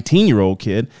this 19-year-old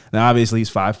kid. Now, obviously, he's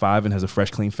 5'5" and has a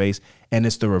fresh, clean face. And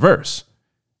it's the reverse.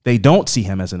 They don't see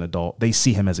him as an adult. They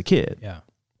see him as a kid. Yeah.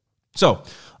 So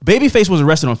Babyface was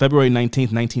arrested on February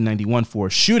 19th, 1991 for a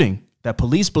shooting that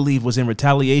police believe was in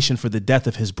retaliation for the death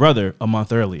of his brother a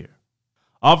month earlier.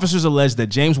 Officers alleged that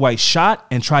James White shot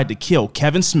and tried to kill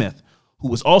Kevin Smith, who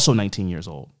was also 19 years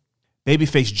old.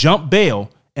 Babyface jumped bail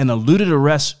and eluded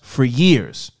arrest for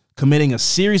years, committing a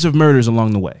series of murders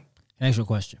along the way. An actual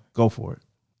question. Go for it.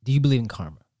 Do you believe in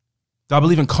karma? Do I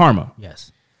believe in karma?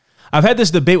 Yes. I've had this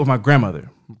debate with my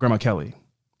grandmother, Grandma Kelly,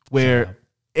 where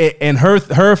and her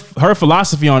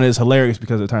philosophy on it is hilarious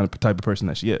because of the type of person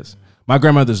that she is. My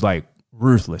grandmother's like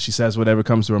ruthless. She says whatever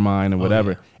comes to her mind and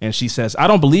whatever. And she says, I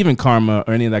don't believe in karma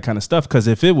or any of that kind of stuff because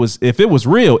if it was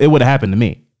real, it would have happened to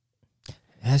me.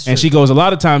 That's true. And she goes, a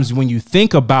lot of times when you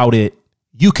think about it,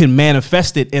 you can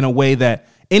manifest it in a way that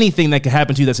anything that can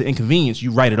happen to you that's an inconvenience,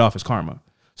 you write it off as karma.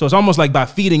 So it's almost like by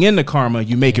feeding into karma,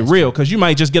 you make it real because you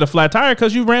might just get a flat tire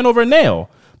because you ran over a nail.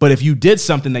 But if you did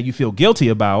something that you feel guilty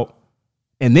about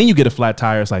and then you get a flat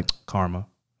tire, it's like karma.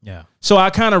 Yeah. So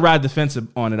I kind of ride the fence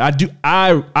on it.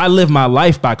 I live my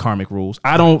life by karmic rules.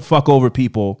 I don't fuck over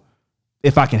people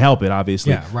if I can help it,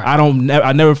 obviously. Yeah, right.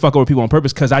 I never fuck over people on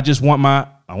purpose because I just want my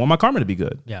karma to be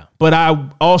good. Yeah. But I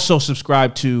also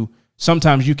subscribe to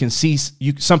sometimes you can see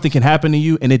something can happen to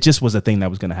you and it just was a thing that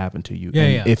was going to happen to you. Yeah,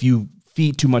 and yeah. if you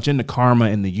feed too much into karma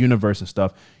and the universe and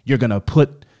stuff, you're going to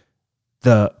put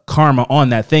the karma on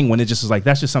that thing when it just is like,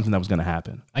 that's just something that was going to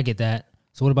happen. I get that.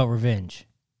 So what about revenge?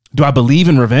 Do I believe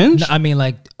in revenge? No, I mean,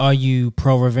 like, are you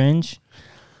pro revenge?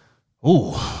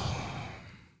 Ooh,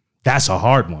 that's a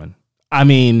hard one. I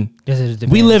mean, Depends.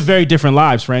 we live very different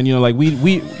lives, friend. You know, like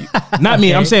we not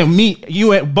me. I'm saying me,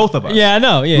 you, and both of us. Yeah, I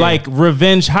know. Yeah, like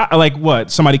revenge. Like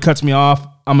what? Somebody cuts me off.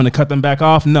 I'm gonna cut them back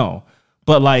off. No,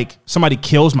 but like somebody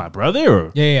kills my brother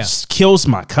or kills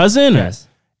my cousin. Yes. Or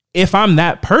if I'm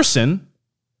that person,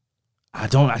 I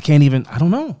don't know. You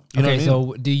know what I mean?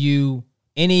 So do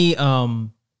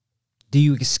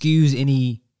you excuse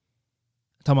any?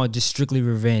 I'm talking about just strictly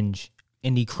revenge.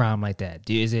 Any crime like that?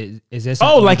 Is there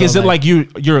something? Is it like you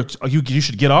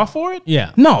should get off for it?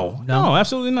 Yeah. No,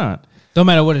 absolutely not. Don't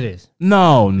matter what it is.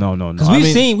 No.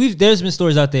 Because there's been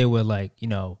stories out there where like, you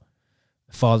know,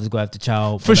 fathers go after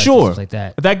child for sure, stuff like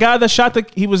that. That guy that shot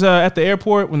he was at the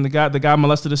airport when the guy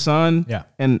molested his son. Yeah,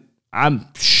 and I'm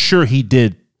sure he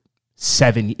did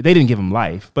 7. They didn't give him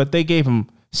life, but they gave him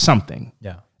something.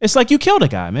 Yeah, It's like you killed a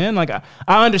guy, man. Like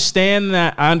I understand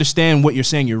that. I understand what you're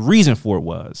saying. Your reason for it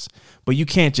was, but you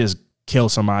can't just kill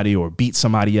somebody or beat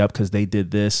somebody up because they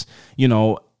did this. You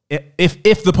know,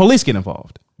 if the police get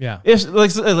involved. Yeah. If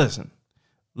like listen,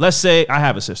 let's say I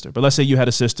have a sister, but let's say you had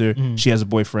a sister. She has a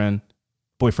boyfriend.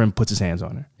 Boyfriend puts his hands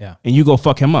on her. Yeah. And you go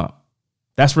fuck him up.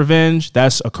 That's revenge.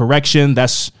 That's a correction.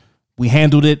 We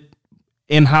handled it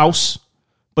in house.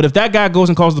 But if that guy goes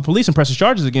and calls the police and presses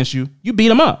charges against you, you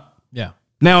beat him up. Yeah.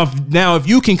 Now, if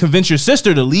you can convince your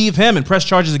sister to leave him and press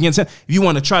charges against him, if you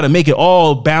want to try to make it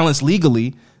all balanced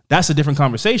legally, that's a different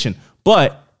conversation.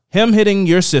 But him hitting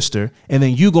your sister and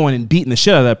then you going and beating the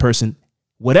shit out of that person,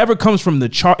 whatever comes from the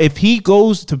charge, if he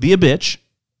goes to be a bitch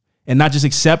and not just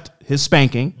accept his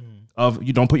spanking of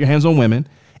you don't put your hands on women,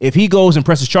 if he goes and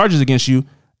presses charges against you,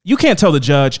 you can't tell the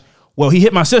judge, well, he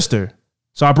hit my sister,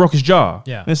 so I broke his jaw.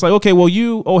 Yeah. And it's like, okay, well,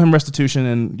 you owe him restitution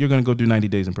and you're going to go do 90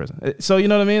 days in prison. So you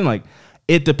know what I mean? Like,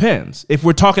 it depends. If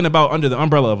we're talking about under the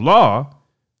umbrella of law,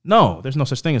 no, there's no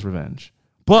such thing as revenge.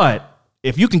 But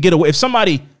if you can get away, if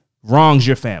somebody wrongs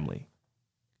your family,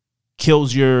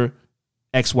 kills your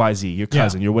XYZ, your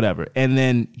cousin, your whatever, and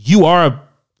then you are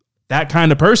that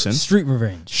kind of person, Street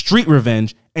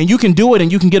revenge, and you can do it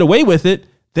and you can get away with it,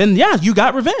 then yeah, you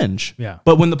got revenge. Yeah.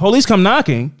 But when the police come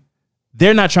knocking,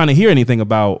 they're not trying to hear anything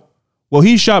about, well,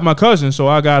 he shot my cousin, so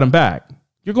I got him back.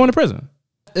 You're going to prison.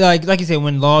 Like you said,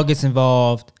 when law gets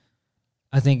involved,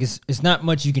 I think it's not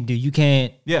much you can do. You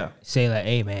can't say like,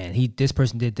 hey man, this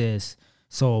person did this,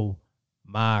 so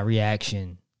my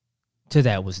reaction to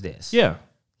that was this. Yeah.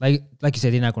 Like you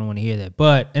said, they're not going to want to hear that.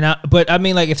 But I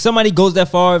mean, like if somebody goes that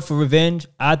far for revenge,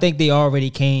 I think they already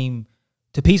came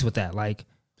to peace with that. Like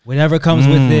whatever comes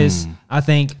with this, I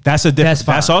think that's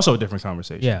also a different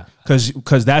conversation. Yeah.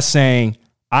 Because that's saying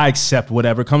I accept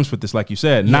whatever comes with this, like you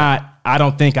said. Yeah. Not I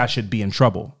don't think I should be in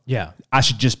trouble. Yeah. I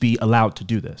should just be allowed to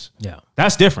do this. Yeah.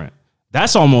 That's different.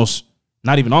 That's almost,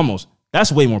 not even almost,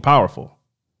 that's way more powerful.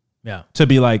 Yeah. To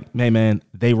be like, hey man,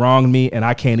 they wronged me and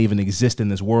I can't even exist in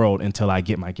this world until I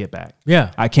get my get back.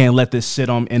 Yeah. I can't let this sit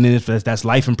on, and then if that's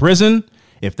life in prison,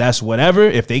 if that's whatever,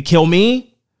 if they kill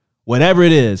me, whatever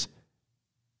it is,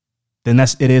 then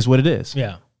it is what it is.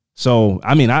 Yeah. So,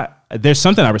 I mean, there's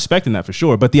something I respect in that for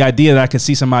sure. But the idea that I could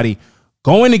see somebody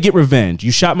going to get revenge,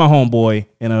 you shot my homeboy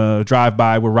in a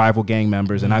drive-by with rival gang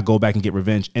members, and I go back and get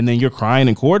revenge, and then you're crying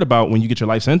in court about when you get your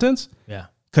life sentence? Yeah.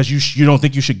 Because you don't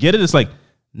think you should get it? It's like,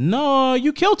 no,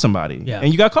 you killed somebody,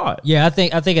 and you got caught. Yeah, I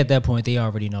think at that point they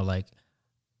already know, like,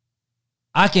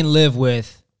 I can live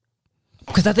with,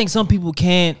 because I think some people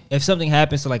can't, if something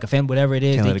happens to like a family, whatever it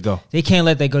is, Can't let it go. They can't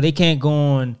let that go. They can't go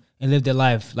on and live their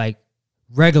life like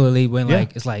regularly when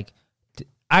like it's like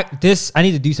I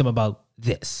need to do something about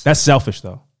this. That's selfish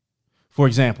though. For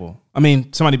example, I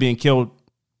mean, somebody being killed,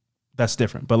 that's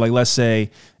different. But like, let's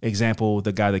say, example,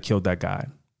 the guy that killed that guy.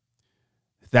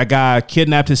 That guy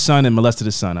kidnapped his son and molested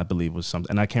his son, I believe was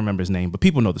something. And I can't remember his name, but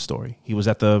people know the story. He was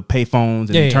at the payphones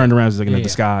and he turned around and was like in a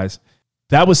disguise.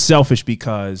 That was selfish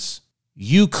because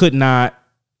you could not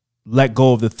let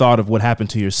go of the thought of what happened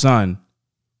to your son,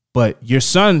 but your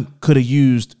son could have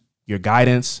used your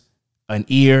guidance, an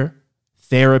ear,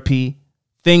 therapy,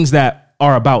 things that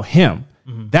are about him.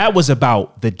 Mm-hmm. That was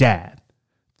about the dad.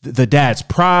 The dad's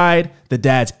pride, the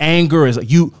dad's anger is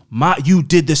like, you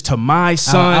did this to my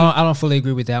son. I don't fully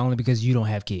agree with that, only because you don't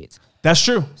have kids. That's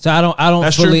true. So I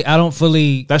don't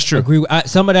fully That's true. agree with,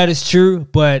 some of that is true,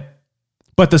 but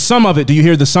the sum of it, do you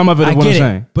hear the sum of it of what I'm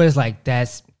saying? But it's like,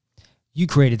 you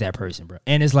created that person, bro.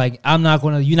 And it's like, you're not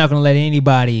gonna let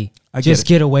anybody just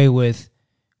get away with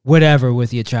whatever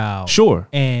with your child. Sure.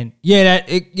 And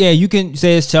you can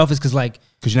say it's selfish because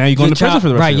now you're going to prison for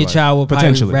the rest of your life. Your child will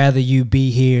potentially rather you be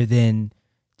here than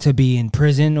to be in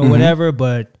prison or whatever.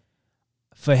 But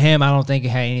for him, I don't think it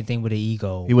had anything with an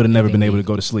ego. He would have never been able to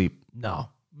go to sleep. No.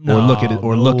 Or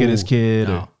look at his kid.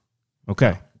 No.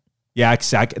 Okay. Yeah,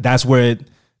 that's where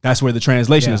the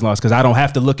translation is lost, because I don't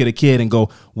have to look at a kid and go,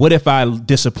 what if I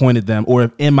disappointed them? Or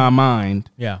if in my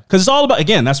mind. Yeah. Because it's all about,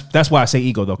 again, that's why I say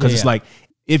ego though. Because it's like,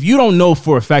 if you don't know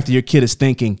for a fact that your kid is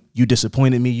thinking, you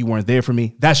disappointed me, you weren't there for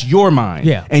me, that's your mind.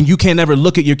 Yeah. And you can't ever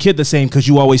look at your kid the same, because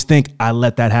you always think, I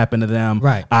let that happen to them.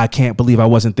 Right. I can't believe I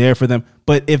wasn't there for them.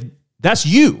 But if that's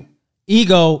you.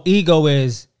 Ego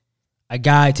is a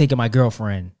guy taking my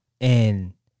girlfriend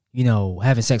and,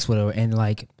 having sex with her and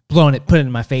like blowing it, putting it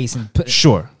in my face and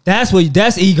sure. That's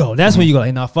ego. That's when you go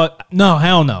like, no, fuck, no,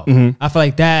 hell no. I feel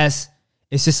like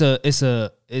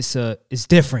it's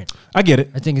different. I get it.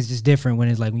 I think it's just different when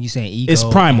it's like when you say ego. It's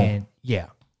primal.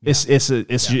 It's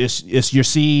your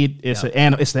seed. It's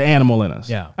the animal in us.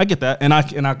 Yeah, I get that, and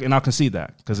I'll concede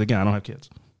that, because again, I don't have kids.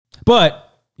 But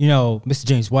Mr.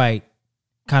 James White,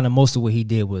 kind of most of what he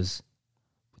did was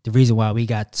the reason why we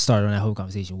got started on that whole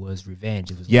conversation was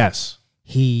revenge. It was Yes.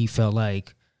 he felt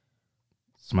like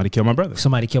Somebody killed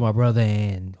my brother.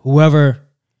 And whoever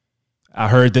I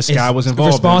heard this guy was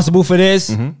involved. Responsible for this,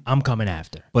 I'm coming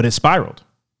after. But it spiraled.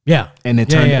 Yeah. And it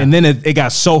turned, and then it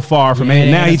got so far from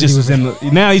it. Now he just is in the,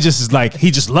 now he just is like,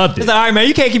 he just loved it. It's like, all right, man,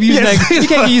 you can't keep using that. You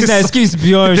can't keep using that excuse to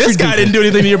be honest. This guy didn't do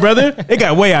anything to your brother. It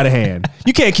got way out of hand.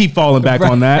 You can't keep falling back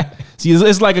on that. See,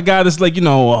 it's like a guy that's like,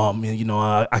 oh man,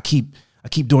 I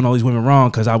keep doing all these women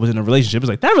wrong because I was in a relationship. It's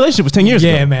like that relationship was 10 years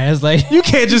ago. Yeah, man. It's like you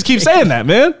can't just keep saying that,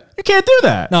 man. You can't do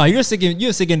that. No, you're a sick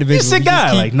individual. You're a sick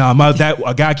guy. Like, no,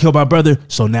 a guy killed my brother,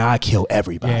 so now I kill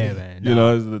everybody. Yeah, man.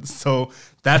 No. So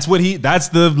that's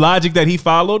the logic that he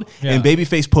followed. Yeah. And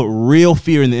Babyface put real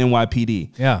fear in the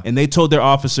NYPD. Yeah. And they told their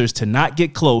officers to not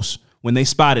get close when they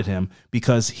spotted him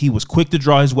because he was quick to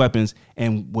draw his weapons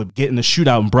and would get in a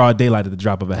shootout in broad daylight at the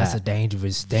drop of a hat. That's a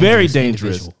dangerous very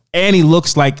dangerous. Individual. And he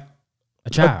looks like a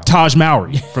child. Taj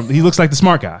Mowry. He looks like the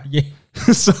smart guy. Yeah.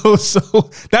 So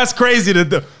that's crazy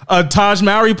that Taj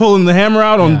Mowry pulling the hammer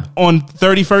out on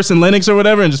 31st and Lennox or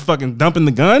whatever and just fucking dumping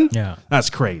the gun. Yeah.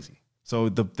 That's crazy. So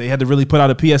they had to really put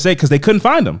out a PSA because they couldn't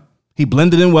find him. He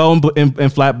blended in well in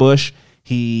Flatbush.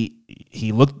 He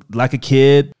looked like a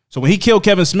kid. So when he killed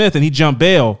Kevin Smith and he jumped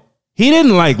bail, he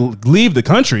didn't like leave the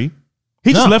country.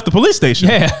 He just left the police station.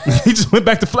 Yeah. He just went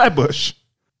back to Flatbush.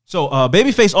 So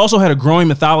Babyface also had a growing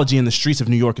mythology in the streets of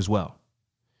New York as well.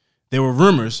 There were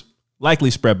rumors,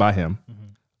 likely spread by him,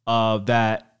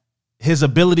 that his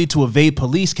ability to evade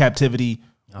police captivity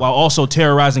while also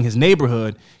terrorizing his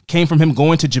neighborhood came from him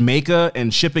going to Jamaica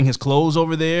and shipping his clothes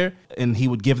over there, and he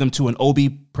would give them to an Obi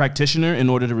practitioner in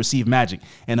order to receive magic.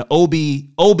 And an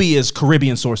Obi is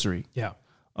Caribbean sorcery. Yeah.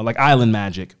 Like island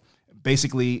magic.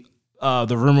 Basically,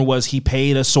 the rumor was he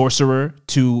paid a sorcerer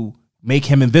to make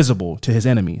him invisible to his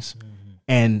enemies.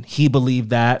 And he believed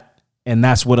that, and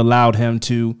that's what allowed him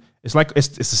to, it's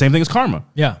the same thing as karma.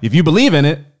 Yeah. If you believe in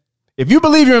it, if you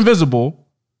believe you're invisible,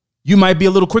 you might be a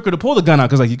little quicker to pull the gun out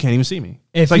because like you can't even see me.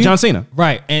 It's like John Cena.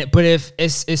 Right. But if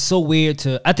it's so weird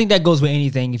I think that goes with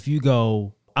anything. If you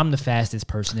go, I'm the fastest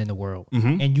person in the world,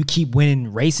 and you keep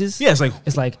winning races. Yeah,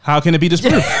 it's like how can it be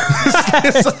disproved?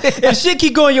 If shit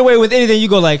keep going your way with anything, you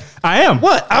go like, I am.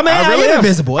 What? I am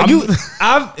invisible.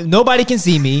 Nobody can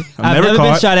see me. I've never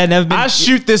been shot at. I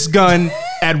shoot this gun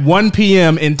at 1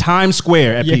 p.m. in Times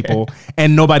Square at people,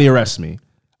 and nobody arrests me.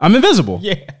 I'm invisible.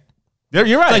 Yeah.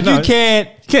 You're right. Like you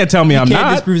can't tell me I'm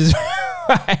not. Disprove this.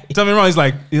 Right. Tell me wrong.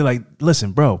 You're like,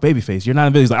 listen, bro, Babyface, you're not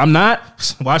invisible. He's like, I'm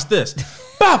not. Watch this.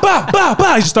 Bah, bah, bah,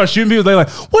 bah. He just starts shooting people. They're like,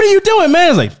 what are you doing, man?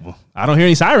 It's like, well, I don't hear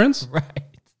any sirens. Right.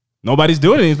 Nobody's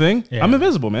doing anything. Yeah. I'm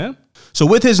invisible, man. So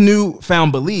with his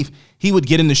newfound belief, he would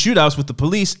get into shootouts with the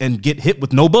police and get hit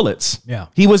with no bullets. Yeah.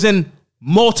 He was in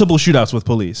multiple shootouts with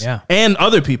police. Yeah. And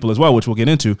other people as well, which we'll get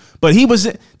into. But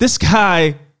this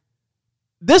guy,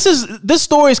 this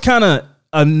story is kind of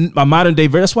a modern day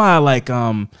version. That's why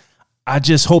I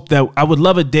just hope that I would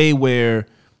love a day where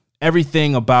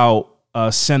everything about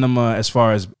cinema, as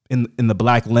far as in the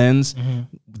black lens,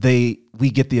 we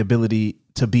get the ability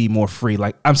to be more free.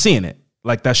 Like I'm seeing it,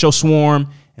 like that show Swarm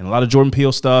and a lot of Jordan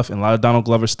Peele stuff and a lot of Donald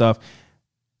Glover stuff,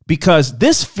 because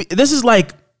this is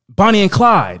like Bonnie and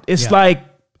Clyde. It's like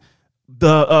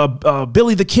the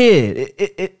Billy the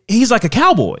Kid. He's like a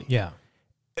cowboy. Yeah.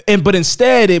 But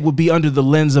instead it would be under the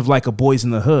lens of like a Boys in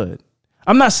the Hood.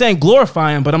 I'm not saying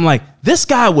glorify him, but I'm like, this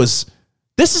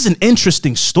is an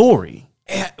interesting story.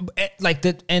 Like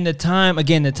the time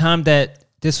that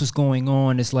this was going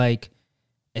on, it's like,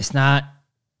 it's not,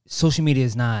 social media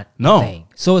is not a thing.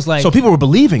 So it's like, so people were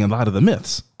believing a lot of the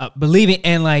myths. Believing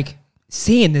and like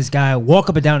seeing this guy walk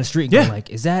up and down the street and going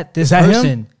like, is that person?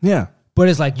 Him? Yeah. But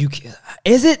it's like,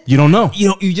 is it? You don't know.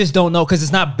 You just don't know because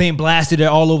it's not being blasted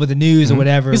all over the news or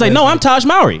whatever. He's like, no, I'm Taj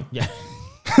Mowry. Yeah.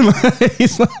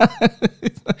 He's like,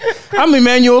 I'm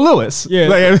Emmanuel Lewis. Yeah.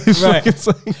 Like, right.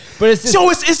 But it's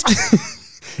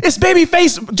it's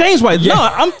Babyface James White. Yeah.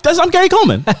 No, I'm Gary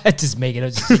Coleman. Just make it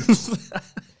up.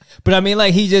 But I mean,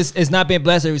 like, it's not being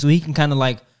blasted, so he can kind of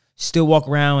like still walk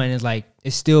around and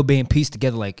it's still being pieced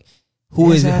together. Like,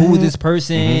 who is this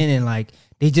person? And like,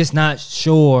 they just not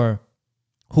sure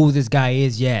who this guy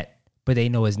is yet, but they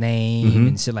know his name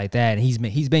and shit like that. And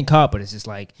he's been caught, but it's just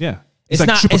like, it's like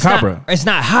Chupacabra. It's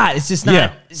not hot. It's just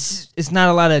not. It's not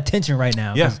a lot of attention right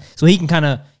now. Yeah. So he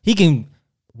can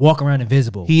walk around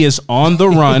invisible. He is on the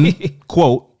run,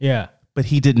 quote. Yeah. But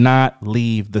he did not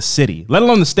leave the city, let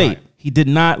alone the state. Right. He did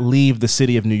not leave the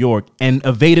city of New York and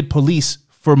evaded police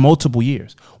for multiple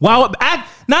years while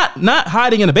not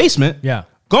hiding in a basement. Yeah.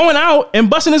 Going out and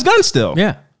busting his gun still.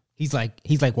 Yeah.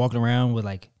 He's like walking around with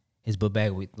like his book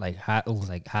bag with like high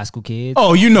school kids.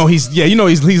 Oh, he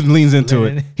leans into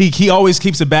it. He always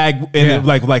keeps a bag in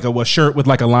like a shirt with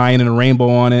like a lion and a rainbow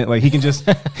on it. Like he can just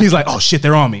he's like, oh shit,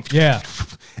 they're on me. Yeah.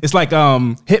 It's like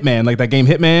Hitman, like that game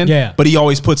Hitman. Yeah. But he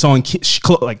always puts on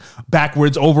like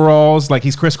backwards overalls, like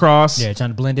he's crisscross. Yeah, trying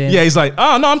to blend in. Yeah, he's like,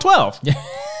 oh no, I'm 12. Yeah.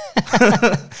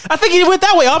 I think he went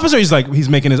that way, officer. He's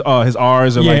making his R's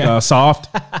are like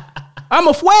soft. I'm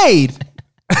afraid.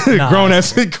 Grown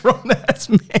ass man.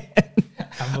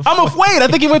 I'm afraid. I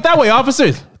think he went that way,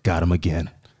 officers. Got him again.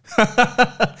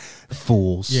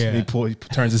 Fools. Yeah. He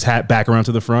turns his hat back around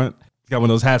to the front. He's got one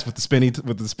of those hats with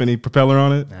the spinny propeller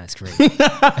on it. That's great.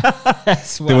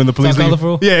 That's then when the police leave,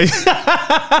 colorful. Yeah.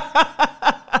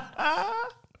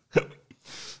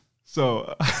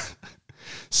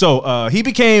 So he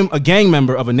became a gang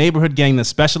member of a neighborhood gang that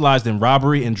specialized in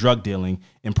robbery and drug dealing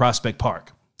in Prospect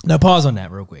Park. Now pause on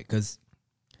that real quick, because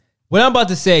what I'm about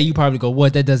to say, you probably go,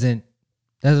 "What? That doesn't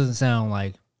sound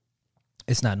like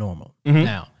it's not normal." Mm-hmm.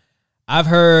 Now,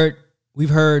 we've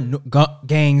heard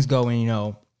gangs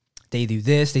going, they do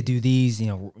this, they do these,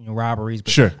 robberies.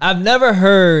 But sure. I've never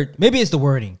heard. Maybe it's the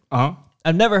wording.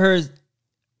 I've never heard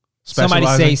somebody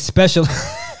say specialized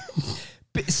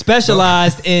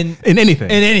in anything.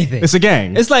 In anything. It's a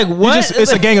gang. It's like what?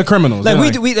 It's a gang of criminals.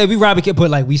 Like we rob a kid, but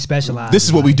like we specialize. This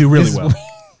is what we do really well.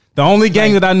 The only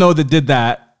gang that I know that did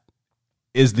that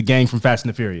is the gang from Fast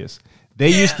and the Furious. They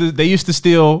used to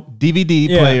steal DVD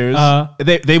players.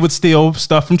 They would steal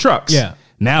stuff from trucks. Yeah.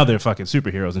 Now they're fucking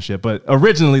superheroes and shit. But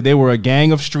originally they were a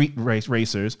gang of street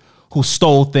racers who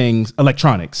stole things,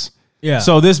 electronics. Yeah.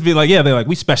 So this be like, they're like,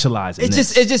 we specialize in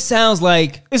this. It just sounds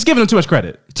like it's giving them too much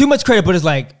credit. But it's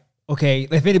like, okay,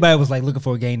 if anybody was like looking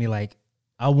for a gang, they're like,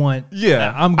 I'm good.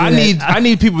 I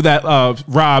need people that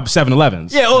rob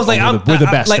 7-Elevens. Yeah, it was like we're the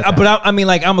best.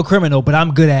 I'm a criminal, but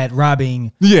I'm good at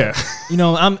robbing. Yeah,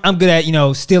 I'm good at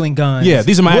stealing guns. Yeah,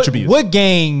 these are my attributes. What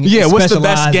gang? Yeah, what's the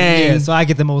best gang? Yeah, so I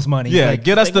get the most money. Yeah,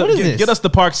 get us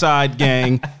the Parkside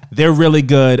gang. They're really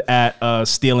good at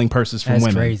stealing purses from women.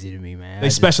 That's crazy to me, man. They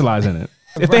specialize in it.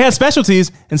 If they had specialties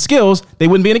and skills, they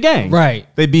wouldn't be in a gang. Right.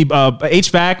 They'd be a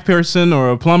HVAC person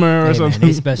or a plumber or something. Man,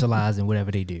 they specialize in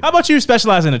whatever they do. How about you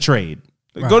specialize in a trade?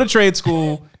 Right. Go to trade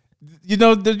school. You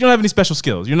don't have any special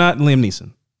skills. You're not Liam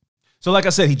Neeson. So like I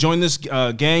said, he joined this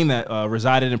gang that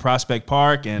resided in Prospect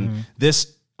Park, and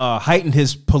this heightened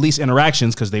his police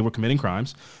interactions because they were committing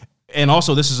crimes. And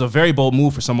also, this is a very bold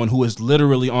move for someone who is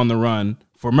literally on the run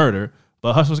for murder.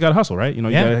 But hustle's got to hustle, right? You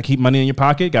got to keep money in your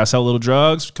pocket, got to sell a little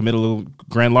drugs, commit a little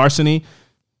grand larceny.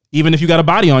 Even if you got a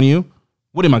body on you,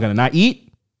 what am I going to not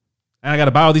eat? And I got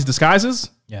to buy all these disguises?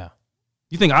 Yeah.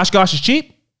 You think Oshkosh is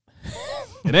cheap?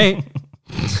 It ain't.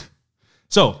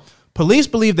 So, police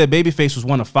believe that Babyface was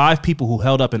one of 5 people who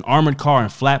held up an armored car in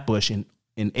Flatbush in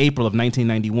April of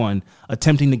 1991,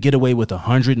 attempting to get away with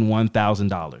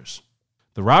 $101,000.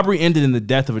 The robbery ended in the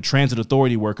death of a transit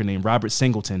authority worker named Robert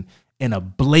Singleton in a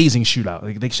blazing shootout.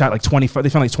 Like, they shot like 25. They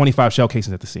found like 25 shell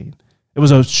casings at the scene. It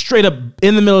was a straight up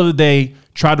in the middle of the day,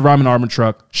 tried to rob an armored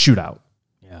truck, shootout.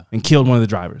 Yeah, and killed one of the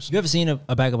drivers. You ever seen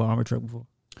a back of an armored truck before?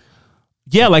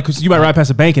 Yeah, like you might ride past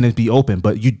a bank and it'd be open,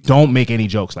 but you don't make any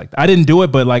jokes like that. I didn't do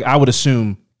it, but like I would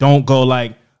assume, don't go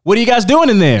like, "What are you guys doing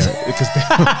in there?" Because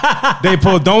they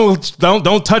pull.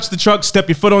 Don't touch the truck. Step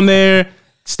your foot on there.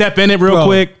 Step in it real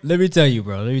quick. Let me tell you,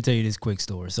 bro. Let me tell you this quick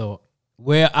story. So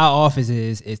where our office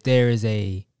is there's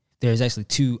actually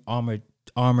 2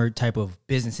 armored type of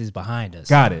businesses behind us.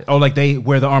 Got it. Oh, like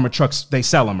where the armored trucks, they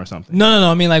sell them or something.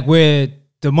 No. I mean like where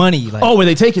the money, like where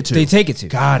they take it to. They take it to.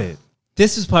 Got it.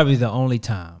 This is probably the only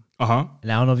time. And I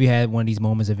don't know if you had one of these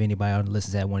moments, if anybody on the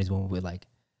listens had one of these moments with like,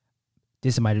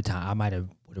 this might have time I would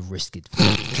have risked it.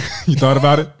 You thought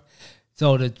about it?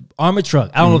 So the armored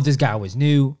truck, I don't know if this guy was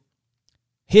new,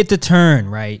 hit the turn,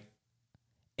 right?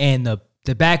 And the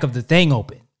back of the thing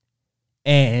opened.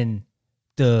 And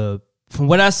from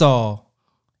what I saw,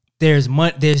 they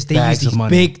use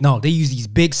these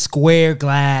big square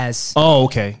glass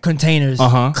containers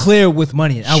clear with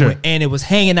money. And it was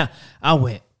hanging out. I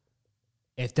went,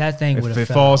 if that thing would have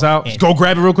If it falls out, go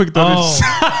grab it real quick. You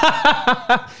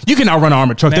can outrun an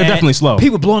armored truck. They're definitely slow.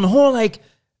 People blowing the horn like,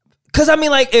 because I mean,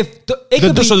 like, so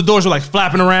the doors were like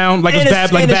flapping around like it's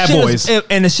bad, like Bad Boys,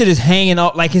 and the shit is hanging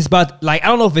off like it's about, like, I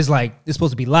don't know if it's like it's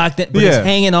supposed to be locked in, but it's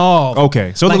hanging off.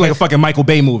 Okay, so it looked like a fucking Michael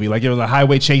Bay movie, like it was a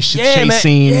highway chase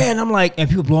scene. Yeah, and I'm like, and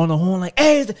people blowing the horn like,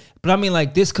 hey, but I mean,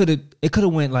 like, it could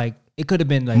have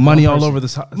been like money all over the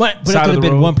side of the road. But it could have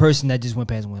been one person that just went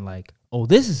past and went like, oh,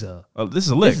 this is a lick. This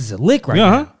is a lick right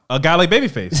now. A guy like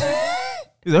Babyface.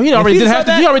 He already did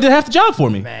half the job for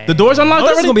me. Man. The doors unlocked This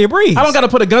already. is gonna be a breeze. I don't got to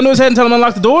put a gun to his head and tell him to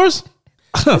unlock the doors.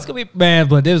 It's gonna be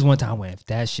But there was one time when if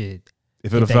that shit,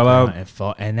 If it fell out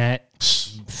and that,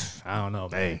 I don't know,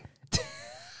 man.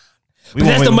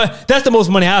 But that's the most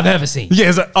money I've ever seen.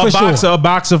 Yeah, it's a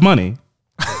box of money,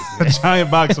 a giant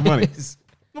box of money.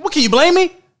 What, can you blame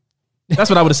me? That's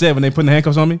what I would have said when they put the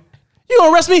handcuffs on me. You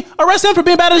gonna arrest me? Arrest him for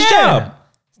being bad at his job.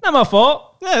 It's not my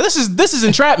fault. Yeah, this is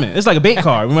entrapment. It's like a bait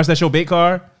car. We watched that show Bait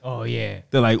Car. Oh yeah.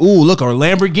 They're like, ooh, look, our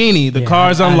Lamborghini. The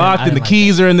car's unlocked and the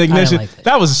keys are in the ignition.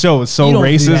 That was a show. It's so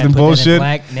racist and bullshit.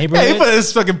 Black neighborhood. Yeah, they put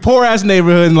this fucking poor ass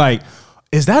neighborhood and like,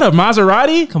 is that a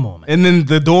Maserati? Come on, man. And then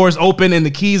the doors open and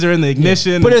the keys are in the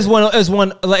ignition. Yeah. But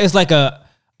it's like a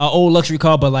old luxury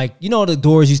car, but like the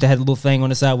doors used to have a little thing on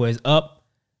the side where it's up.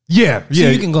 Yeah, so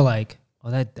you can go like,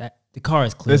 that the car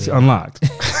is clearly it's unlocked.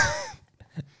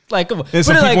 Like, come on. And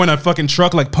some people in a fucking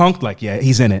truck like punked, like, yeah,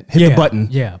 he's in it. Hit the button.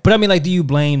 Yeah, but I mean, like, do you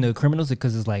blame the criminals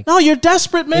because it's like, no, you're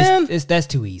desperate, man. That's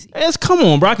too easy. Come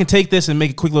on, bro. I can take this and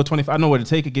make a quick little 25. I know where to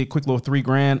take it. Get a quick little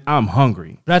 $3,000. I'm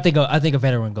hungry. But I think a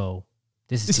veteran go.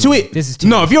 This is too easy. This is too.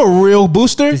 No, easy. if you're a real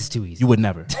booster, this is too easy. You would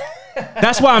never.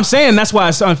 That's why I'm saying. That's why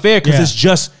it's unfair because it's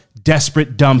just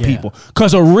desperate, dumb people.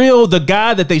 Because the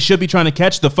guy that they should be trying to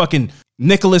catch, the fucking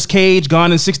Nicolas Cage,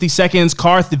 Gone in 60 Seconds,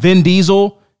 Vin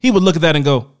Diesel, he would look at that and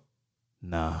go,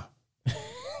 nah,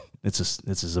 this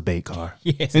is a bait car,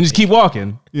 and just keep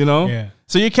walking, Yeah.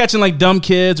 So you're catching like dumb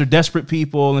kids or desperate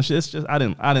people and shit. It's just I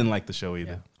didn't like the show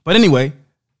either. Yeah. But anyway,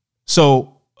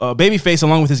 so Babyface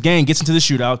along with his gang gets into the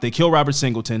shootout. They kill Robert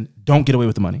Singleton. Don't get away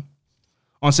with the money.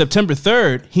 On September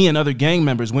 3rd, he and other gang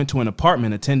members went to an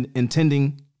apartment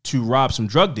intending to rob some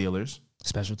drug dealers.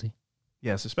 Specialty.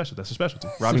 Yeah, that's a specialty.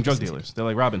 Robbing drug dealers. They're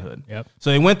like Robin Hood. Yep.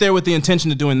 So they went there with the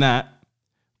intention of doing that.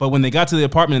 But when they got to the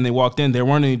apartment and they walked in, there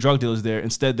weren't any drug dealers there.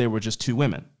 Instead, there were just two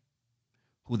women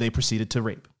who they proceeded to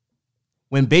rape.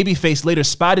 When Babyface later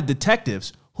spotted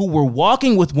detectives who were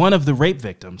walking with one of the rape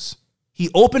victims, he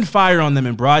opened fire on them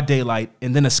in broad daylight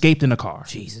and then escaped in a car.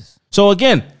 Jesus. So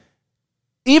again,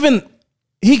 even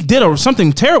he did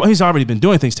something terrible. He's already been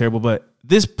doing things terrible, but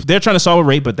they're trying to solve a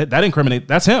rape, but that incriminate.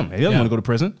 That's him. He doesn't want to go to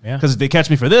prison because if they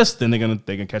catch me for this, then they're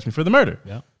gonna catch me for the murder.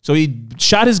 Yeah. So he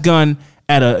shot his gun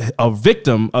at a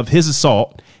victim of his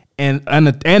assault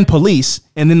and police,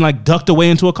 and then like ducked away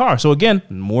into a car. So again,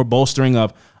 more bolstering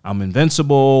of I'm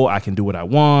invincible. I can do what I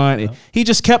want. Yeah. He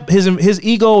just kept his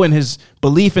ego and his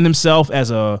belief in himself as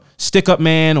a stick-up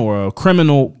man or a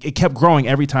criminal. It kept growing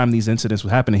every time these incidents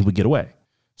would happen, and he would get away.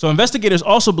 So investigators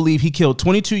also believe he killed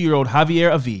 22-year-old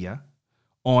Javier Avila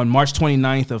on March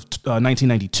 29th of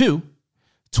 1992,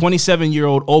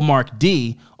 27-year-old Omar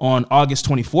D on August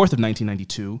 24th of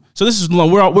 1992. So this is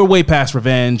we're way past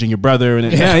revenge and your brother,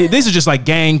 and these are just like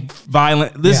gang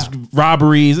violence. This is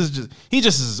robberies. He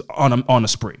just is on a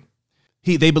spree.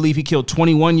 They believe he killed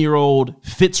 21-year-old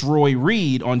Fitzroy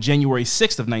Reed on January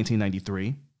 6th of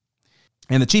 1993,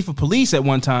 and the chief of police at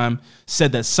one time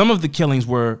said that some of the killings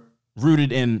were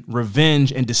rooted in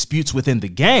revenge and disputes within the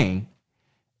gang,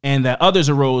 and that others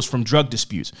arose from drug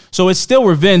disputes. So it's still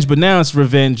revenge, but now it's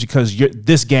revenge because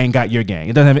this gang got your gang.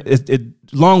 It doesn't have it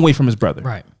long way from his brother.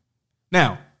 Right.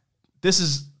 Now, this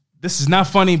is not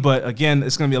funny, but again,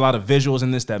 it's going to be a lot of visuals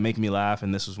in this that make me laugh,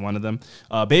 and this was one of them.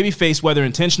 Babyface, whether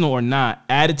intentional or not,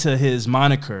 added to his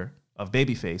moniker of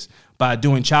Babyface by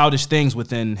doing childish things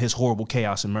within his horrible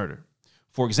chaos and murder.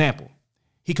 For example,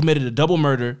 he committed a double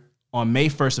murder on May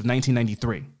 1st of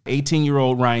 1993.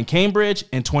 18-year-old Ryan Cambridge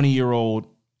and 20-year-old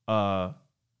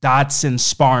Dodson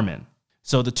Sparman.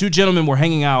 So the two gentlemen were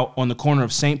hanging out on the corner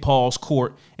of St. Paul's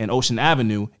Court and Ocean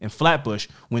Avenue in Flatbush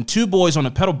when two boys on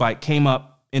a pedal bike came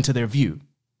up into their view.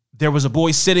 There was a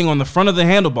boy sitting on the front of the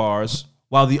handlebars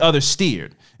while the other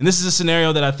steered. And this is a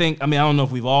scenario that I don't know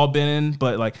if we've all been in,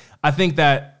 but like I think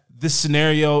that this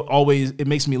scenario it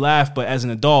makes me laugh, but as an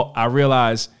adult, I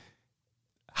realize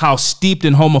how steeped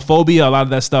in homophobia a lot of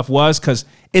that stuff was, because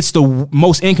it's the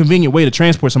most inconvenient way to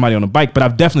transport somebody on a bike. But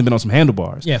I've definitely been on some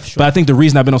handlebars. Yeah, for sure. But I think the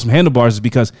reason I've been on some handlebars is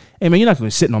because, hey man, you're not going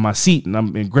to be sitting on my seat and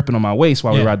I'm gripping on my waist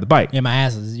while we ride the bike. Yeah, your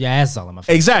ass is all on my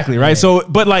face. Exactly, right? Yeah. So,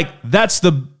 but like that's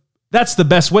the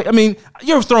best way. I mean,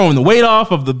 you're throwing the weight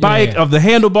off of the bike, of the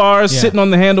handlebars, sitting on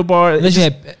the handlebar.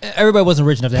 Everybody wasn't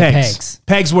rich enough to have pegs.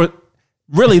 Pegs were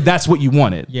really, that's what you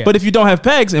wanted. Yeah. But if you don't have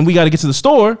pegs and we got to get to the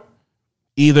store,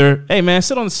 either, hey man,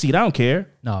 sit on the seat, I don't care,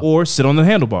 or sit on the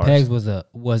handlebars. Pegs was. Go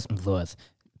ahead.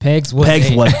 Pegs with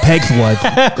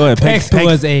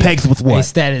what? A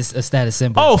status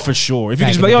symbol. Oh, for sure. If you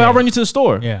can just be like, I'll run you to the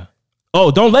store. Yeah. Oh,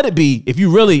 don't let it be. If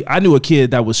you really, I knew a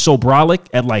kid that was so brolic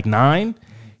at like 9.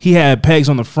 He had pegs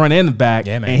on the front and the back,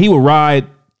 and he would ride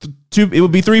it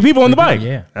would be 3 people on the bike.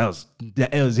 Yeah.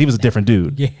 He was a different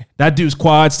dude. Yeah. That dude's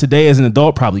quads today as an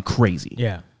adult probably crazy.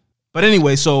 Yeah. But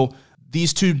anyway, so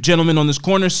these 2 gentlemen on this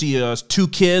corner see 2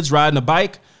 kids riding a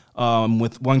bike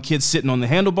with one kid sitting on the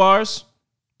handlebars.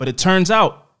 But it turns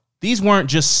out these weren't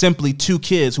just simply 2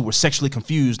 kids who were sexually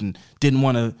confused and didn't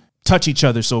want to touch each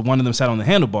other, so one of them sat on the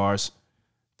handlebars.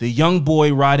 The young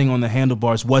boy riding on the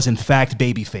handlebars was in fact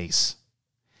Babyface.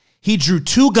 He drew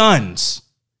 2 guns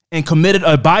and committed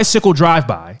a bicycle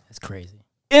drive-by. That's crazy.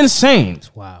 Insane.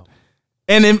 That's wild.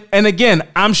 And again,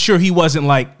 I'm sure he wasn't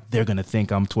like, they're going to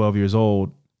think I'm 12 years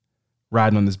old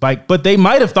riding on this bike. But they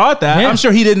might have thought that. Yeah. I'm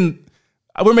sure he didn't.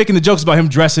 We're making the jokes about him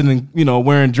dressing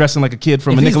and, dressing like a kid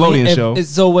from a Nickelodeon show.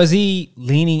 So was he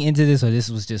leaning into this, or this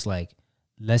was just like,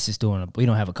 let's just do it. We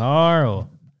don't have a car, or?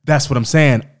 That's what I'm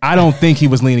saying. I don't think he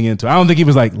was leaning into it. I don't think he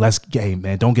was like, hey,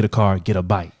 man, don't get a car, get a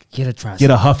bike. Get a tricycle.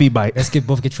 Get a Huffy bike. Let's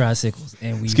both get tricycles.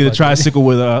 And let's get a tricycle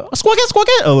with a squawk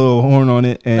it, a little horn on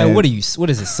it. And like, what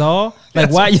is it, Saw?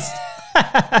 Like, why?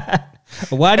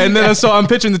 Why do and then I'm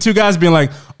picturing the 2 guys being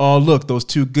like, oh, look, those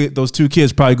two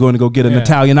kids probably going to go get an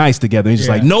Italian ice together. And he's just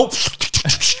like, nope.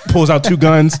 Pulls out 2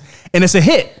 guns, and it's a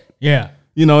hit. Yeah.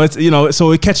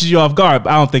 So it catches you off guard.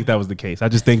 But I don't think that was the case. I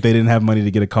just think they didn't have money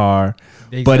to get a car.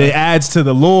 But it adds to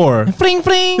the lore. Fling,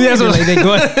 fling. Yeah, so like they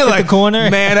go like the corner.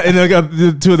 Man, and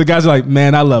the 2 of the guys are like,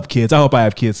 man, I love kids. I hope I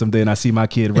have kids someday, and I see my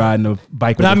kid riding a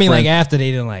bike with a friend. Like after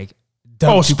they didn't like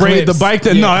spray the bike.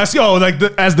 No, that's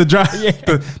as the drive.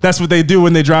 Yeah. That's what they do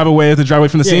when they drive away. They drive away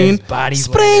from the scene. Bodies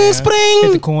spring.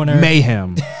 Hit the corner.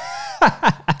 Mayhem.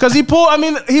 Because he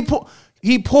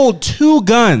pulled 2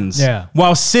 guns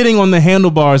while sitting on the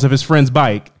handlebars of his friend's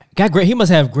bike. Got great. He must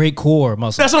have great core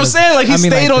muscle. That's what I'm saying. Like he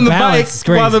stayed on the bike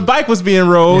while the bike was being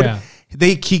rode. Yeah.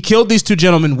 He killed these 2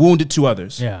 gentlemen, wounded 2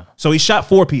 others. Yeah. So he shot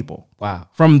 4 people. Wow.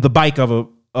 From the bike of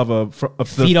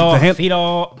feet all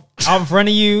out in front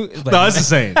of you. Like, no, that's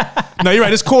insane. No, you're right.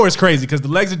 This core is crazy because the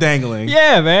legs are dangling.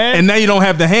 Yeah, man. And now you don't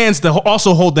have the hands to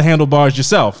also hold the handlebars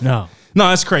yourself. No,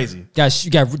 that's crazy.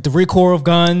 You got the recoil of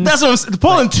guns. That's what I'm saying.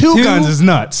 Pulling 2 guns is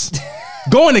nuts.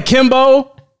 Going to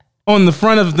Kimbo on the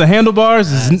front of the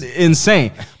handlebars is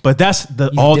insane. But that's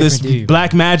all this dude,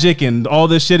 black magic and all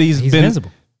this shit. He's been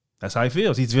invincible. That's how he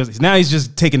feels. He's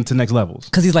just taking it to next levels.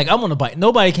 Because he's like, I'm on a bike.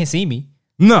 Nobody can see me.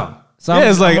 No. So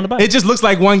it's like it just looks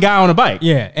like one guy on a bike.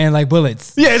 Yeah, and like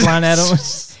bullets flying at him.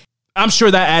 I'm sure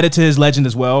that added to his legend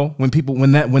as well. When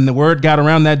the word got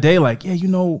around that day, like, yeah,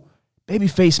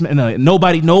 Babyface, man,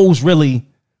 nobody knows really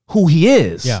who he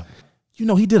is. Yeah,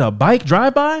 he did a bike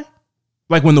drive-by.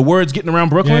 Like when the word's getting around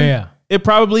Brooklyn, it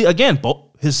probably again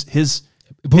his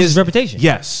reputation.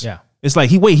 Yes, yeah. It's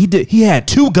like he had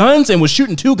 2 guns and was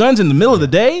shooting 2 guns in the middle of the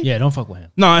day. Yeah, don't fuck with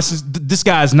him. No, this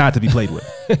guy is not to be played with.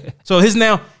 So he's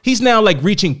now like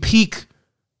reaching peak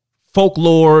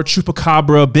folklore,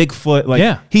 chupacabra, Bigfoot.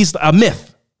 Like he's a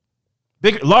myth,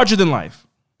 larger than life.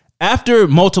 After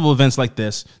multiple events like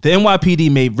this, the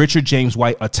NYPD made Richard James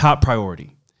White a top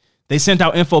priority. They sent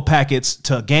out info packets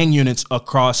to gang units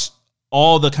across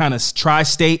all the kind of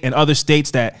tri-state and other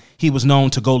states that he was known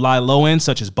to go lie low in,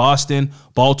 such as Boston,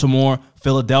 Baltimore,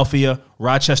 Philadelphia,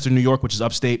 Rochester, New York, which is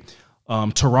upstate,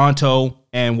 Toronto,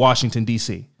 and Washington,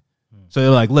 D.C. So they're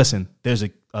like, listen, there's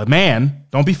a man.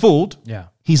 Don't be fooled. Yeah.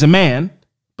 He's a man,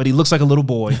 but he looks like a little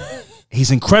boy.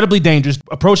 He's incredibly dangerous.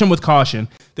 Approach him with caution.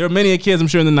 There are many kids, I'm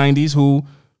sure, in the 90s who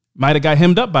might have got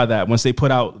hemmed up by that once they put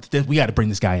out, we got to bring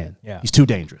this guy in. Yeah. He's too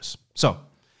dangerous. So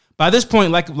by this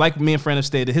point, like me and Fran have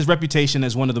stated, his reputation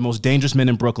as one of the most dangerous men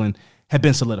in Brooklyn had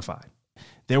been solidified.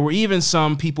 There were even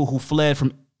some people who fled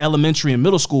from elementary and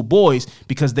middle school boys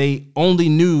because they only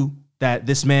knew that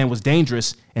this man was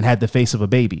dangerous and had the face of a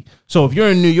baby. So if you're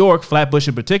in New York, Flatbush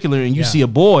in particular, and you see a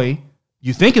boy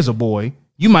you think is a boy,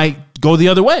 you might go the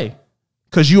other way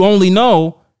because you only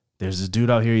know there's this dude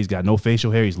out here. He's got no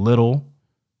facial hair. He's little.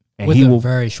 And with a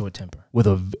very short temper. With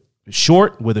a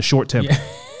short temper. Yeah.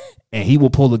 And he will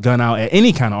pull the gun out at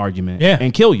any kind of argument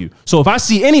and kill you. So if I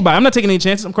see anybody, I'm not taking any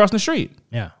chances. I'm crossing the street.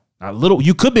 Yeah.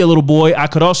 You could be a little boy. I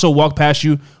could also walk past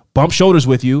you, bump shoulders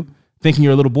with you, thinking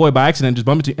you're a little boy by accident, just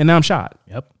bump into you, and now I'm shot.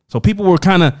 Yep. So people were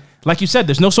kind of, like you said,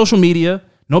 there's no social media.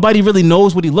 Nobody really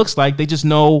knows what he looks like. They just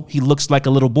know he looks like a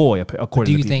little boy, according to people.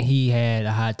 Do you think he had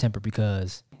a high temper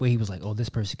because he was like, oh, this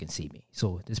person can see me,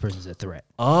 so this person's a threat?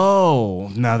 Oh,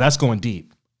 no, that's going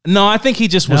deep. No, I think he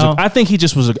just was. I think he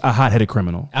just was a hot-headed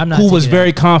criminal who was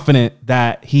very confident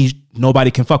that nobody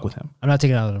can fuck with him. I'm not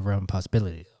taking it out of the realm of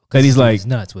possibility. That he's like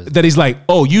nuts. That he's like,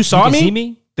 oh, you saw me? See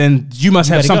me? Then you must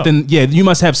have something. Yeah, you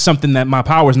must have something that my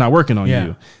power's not working on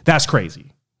you. That's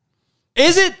crazy.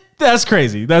 Is it? That's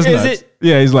crazy. That's is nuts. it?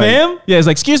 Yeah, he's like, him? Yeah, he's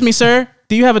like, excuse me, sir.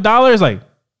 Do you have $1? He's like,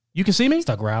 You can see me?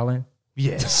 Start growling.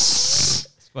 Yes.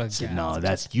 Said, no,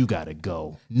 you gotta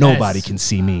go. Nobody can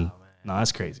see me. No,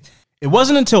 that's crazy. It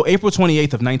wasn't until April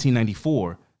 28th of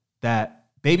 1994 that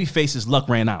Babyface's luck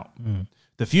ran out.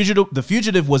 The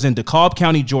fugitive was in DeKalb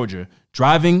County, Georgia,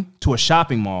 driving to a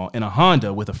shopping mall in a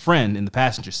Honda with a friend in the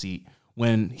passenger seat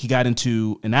when he got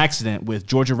into an accident with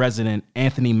Georgia resident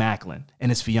Anthony Macklin and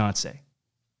his fiance.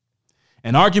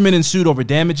 An argument ensued over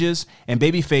damages, and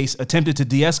Babyface attempted to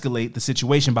de-escalate the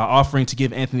situation by offering to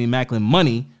give Anthony Macklin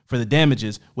money for the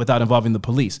damages without involving the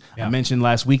police. I mentioned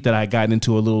last week that I got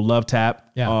into a little love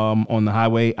tap on the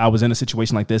highway. I was in a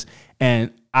situation like this,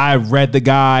 and I read the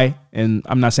guy, and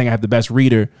I'm not saying I have the best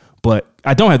reader, but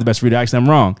I don't have the best reader. Actually, I'm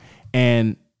wrong.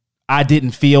 And I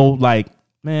didn't feel like,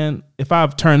 man, if I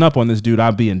turn up on this dude,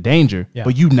 I'd be in danger.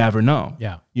 But you never know.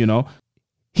 You know?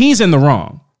 He's in the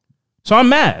wrong. So I'm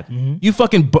mad. You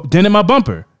fucking dented my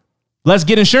bumper. Let's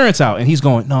get insurance out. And he's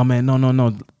going, no, man,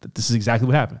 no. This is exactly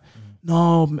what happened.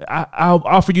 No, I'll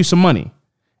offer you some money.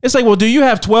 It's like, well, do you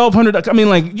have $1,200? I mean,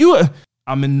 like,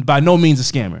 I'm by no means a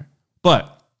scammer.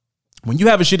 But when you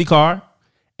have a shitty car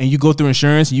and you go through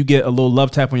insurance and you get a little love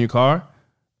tap on your car,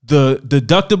 the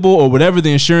deductible or whatever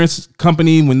the insurance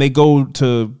company, when they go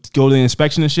to the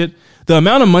inspection and shit, the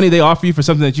amount of money they offer you for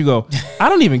something that you go, I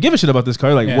don't even give a shit about this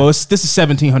car. Like, well, this is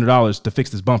 $1,700 to fix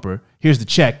this bumper. Here's the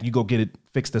check. You go get it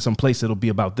fixed at some place. It'll be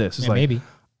about this. It's like, maybe.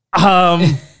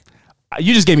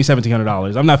 You just gave me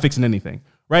 $1,700. I'm not fixing anything.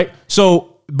 Right.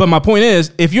 So, but my point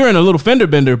is, if you're in a little fender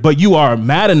bender, but you are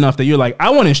mad enough that you're like, I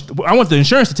want the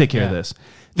insurance to take care of this.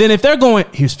 Then if they're going,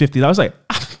 here's $50, like,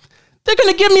 they're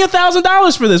going to give me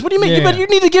 $1,000 for this. What do you mean? You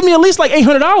need to give me at least like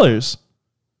 $800.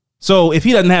 So if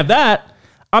he doesn't have that,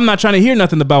 I'm not trying to hear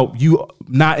nothing about you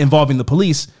not involving the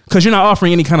police because you're not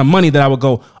offering any kind of money that I would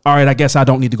go, all right, I guess I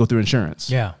don't need to go through insurance.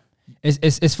 Yeah.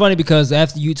 It's funny because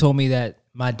after you told me that,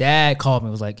 my dad called me,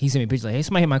 was like, he sent me a picture like, hey,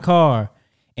 somebody hit my car.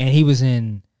 And he was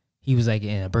like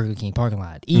in a Burger King parking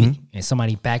lot eating and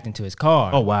somebody backed into his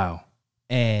car. Oh, wow.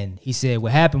 And he said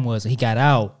what happened was he got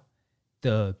out,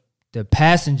 the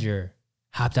passenger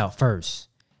hopped out first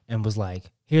and was like,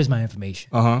 here's my information.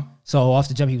 So off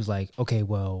the jump, he was like, okay,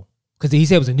 well, because he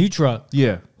said it was a new truck.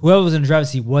 Yeah. Whoever was in the driver's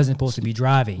seat wasn't supposed to be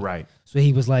driving. Right. So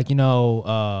he was like,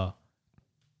 I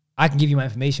can give you my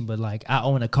information, but like I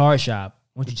own a car shop.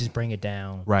 Why don't you just bring it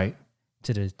down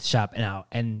to the shop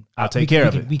and I'll take care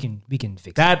of it. We can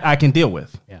fix that. I can deal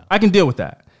with. Yeah. I can deal with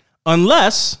that.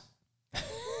 Unless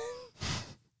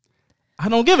I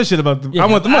don't give a shit about I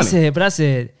want the money. I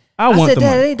said, I want the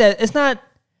money. Ain't that, it's not.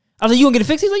 I was like, you gonna get it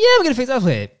fixed? He's like, yeah, I'm gonna fix it. I was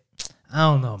like, I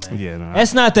don't know, man. Yeah, no.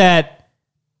 It's not that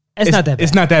bad. It's not that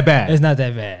bad. It's not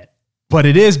that bad. But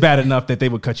it is bad enough that they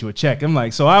would cut you a check. I'm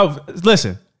like,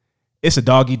 listen. It's a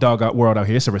dog world out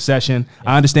here. It's a recession.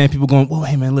 Yeah. I understand people going, well,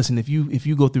 hey man, listen, if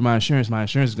you go through my insurance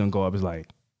is gonna go up. It's like,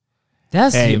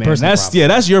 that's your personal problem.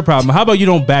 That's your problem. How about you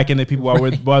don't back into people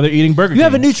while they're eating Burger King? You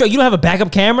have a new truck. You don't have a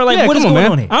backup camera. Like, what is going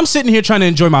on here? I'm sitting here trying to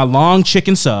enjoy my long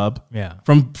chicken sub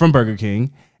from Burger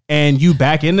King, and you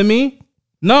back into me?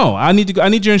 No, I need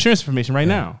your insurance information right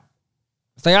now.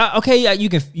 It's like, okay, you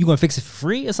gonna fix it for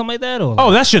free or something like that?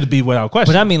 Or that should be without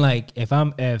question. But I mean, like, but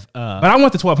I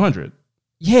want the $1,200.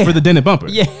 Yeah, for the dented bumper.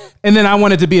 Yeah, and then I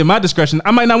want it to be at my discretion. I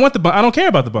might not want the bumper. I don't care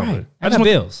about the bumper. Right. I just got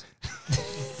bills.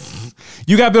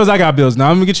 You got bills. I got bills.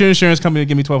 Now I'm gonna get your insurance company to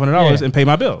give me $1,200 and pay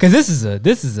my bill. Because this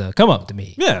is a come up to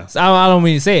me. Yeah, so I don't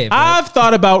mean to say it. But I've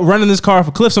thought about running this car off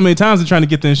a cliff so many times and trying to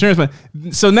get the insurance money.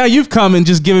 So now you've come and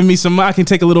just given me some. I can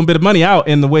take a little bit of money out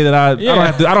in the way that I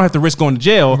don't have to risk going to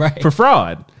jail for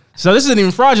fraud. So this isn't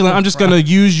even fraudulent. I'm just gonna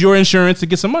use your insurance to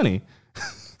get some money.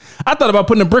 I thought about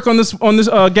putting a brick on this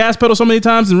gas pedal so many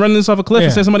times and running this off a cliff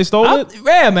and say somebody stole it.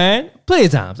 Yeah, man. Plenty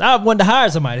of times. I wanted to hire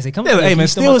somebody to say, come on. Hey, man,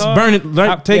 steal it, burn it,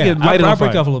 take it, light it on fire.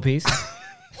 I'll break off a little piece.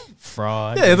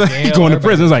 Fraud. Yeah, it's like going to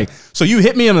prison. It's like, so you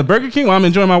hit me on the Burger King while I'm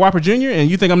enjoying my Whopper Jr.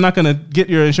 and you think I'm not going to get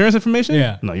your insurance information?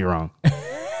 Yeah. No, you're wrong.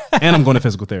 And I'm going to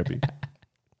physical therapy.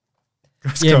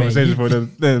 That's conversation for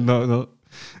them. No.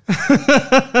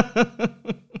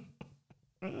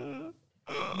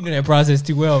 You know that process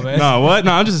too well, man. No, what?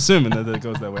 No, I'm just assuming that it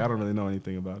goes that way. I don't really know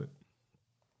anything about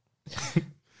it.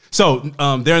 So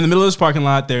they're in the middle of this parking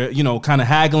lot. They're, kind of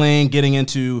haggling, getting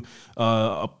into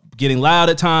getting loud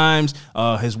at times.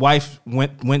 His wife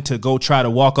went to go try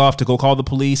to walk off to go call the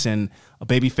police, and a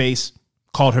Babyface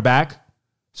called her back.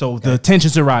 So the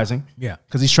tensions are rising. Yeah.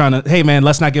 Because he's trying to, hey, man,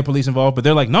 let's not get police involved. But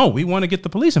they're like, no, we want to get the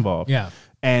police involved. Yeah.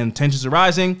 And tensions are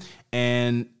rising.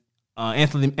 And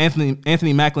Anthony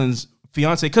Macklin's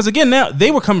fiance, because again, now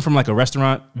they were coming from like a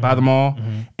restaurant by the mall,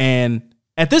 and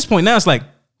at this point now it's like,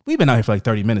 we've been out here for like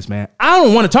 30 minutes, man. I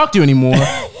don't want to talk to you anymore.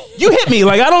 You hit me,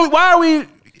 like, I don't. Why are we?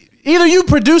 Either you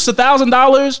produce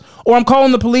 $1,000 or I'm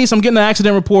calling the police. I'm getting an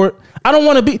accident report. I don't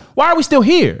want to be. Why are we still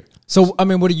here? So, I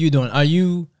mean, what are you doing? Are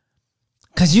you,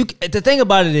 because the thing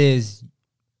about it is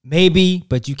maybe,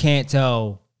 but you can't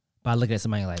tell by looking at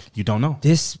somebody like, You don't know.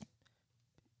 this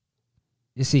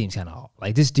seems kind of off.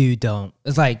 Like, this dude don't,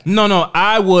 it's like. No,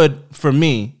 I would, for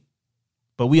me,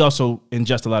 but we also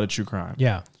ingest a lot of true crime.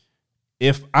 Yeah.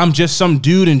 If I'm just some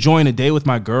dude enjoying a day with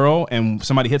my girl and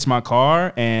somebody hits my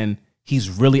car and he's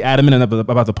really adamant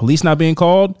about the police not being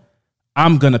called,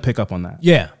 I'm going to pick up on that.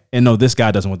 Yeah. And no, this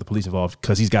guy doesn't want the police involved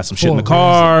because he's got some shit in the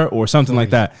car or something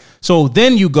like that. So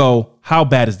then you go, how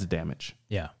bad is the damage?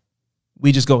 Yeah.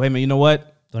 We just go, hey, man, you know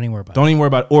what? Don't even worry about it. Don't even worry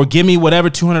about it. Or give me whatever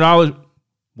 $200,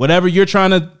 whatever you're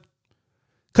trying to.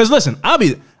 Because listen, I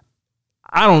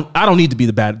don't need to be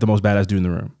the most badass dude in the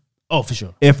room. Oh, for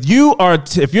sure. If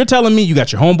you're telling me you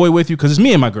got your homeboy with you, because it's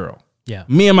me and my girl. Yeah.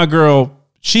 Me and my girl,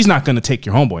 she's not going to take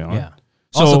your homeboy on. Yeah.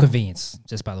 So, Also convenience,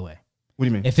 just by the way. What do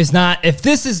you mean? If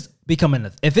this is becoming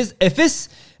if this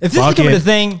Fuck becoming it. a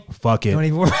thing, Fuck it. don't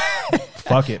even worry.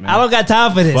 Fuck it, man. I don't got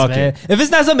time for this, Fuck man. it. If it's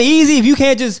not something easy, if you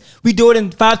can't just we do it in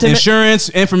 5-10 minutes. Insurance,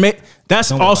 information.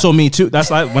 That's also me too.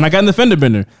 That's like when I got in the fender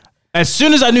bender. As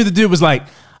soon as I knew the dude was like,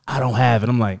 I don't have it.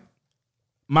 I'm like,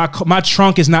 my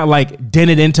trunk is not like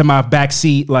dented into my back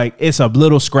seat. Like it's a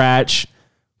little scratch.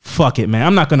 Fuck it, man.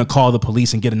 I'm not gonna call the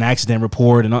police and get an accident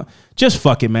report and all. Just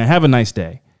fuck it, man. Have a nice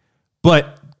day.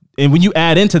 And when you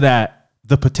add into that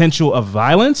the potential of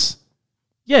violence,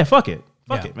 yeah, fuck it.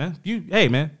 Fuck it, man. Hey,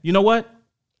 man, you know what?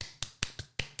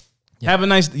 Yeah. Have a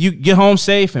nice, you get home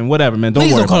safe and whatever, man.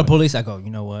 Please worry don't call about the police. I go, you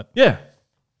know what? Yeah.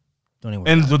 Don't even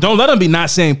worry And don't let them be not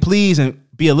saying please and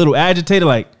be a little agitated.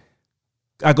 Like,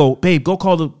 I go, babe,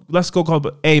 let's go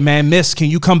call, hey, man, miss, can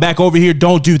you come back over here?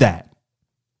 Don't do that.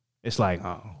 It's like,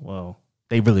 oh, well,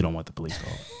 they really don't want the police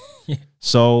called. Yeah.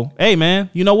 So, hey, man,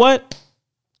 you know what?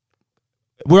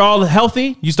 We're all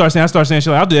healthy. I start saying shit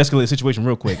like, I'll de-escalate the situation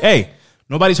real quick. Hey,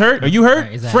 nobody's hurt? Are you hurt?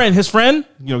 Right, exactly. His friend,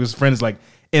 his friend is like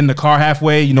in the car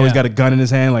halfway. He's got a gun in his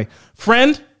hand. Like,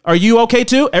 friend, are you okay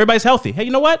too? Everybody's healthy. Hey,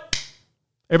 you know what?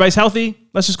 Everybody's healthy.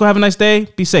 Let's just go have a nice day.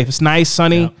 Be safe. It's nice,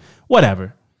 sunny,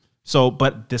 whatever. So,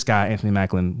 but this guy, Anthony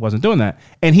Macklin, wasn't doing that.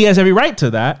 And he has every right to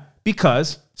that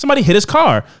because somebody hit his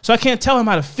car. So I can't tell him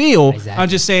how to feel. Exactly. I'm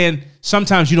just saying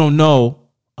sometimes you don't know.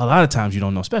 A lot of times you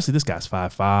don't know, especially this guy's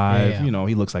 5'5". Yeah.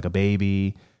 He looks like a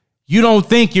baby. You don't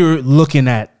think you're looking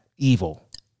at evil.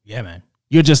 Yeah, man.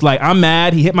 You're just like, I'm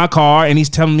mad. He hit my car and he's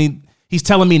telling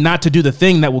me not to do the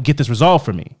thing that will get this resolved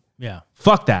for me. Yeah.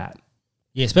 Fuck that.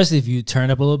 Yeah, especially if you turn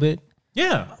up a little bit.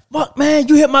 Yeah. Fuck, man,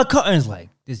 you hit my car. And it's like,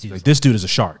 this dude is a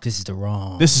shark. This is the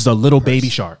wrong. This is a little baby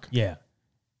shark. Yeah.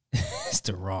 It's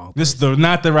the wrong. This is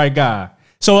not the right guy.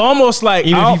 So almost like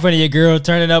even if you're in front of your girl,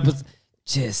 turning up with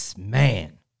just,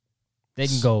 man, they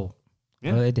can go.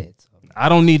 Yeah. Well, they did. So. I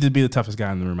don't need to be the toughest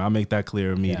guy in the room. I'll make that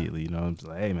clear immediately. Yeah. I'm just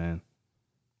like, hey, man.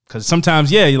 Because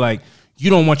sometimes, you're like, you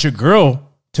don't want your girl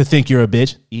to think you're a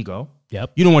bitch. Ego.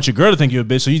 Yep. You don't want your girl to think you're a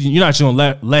bitch. So you're not just going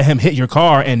to let him hit your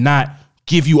car and not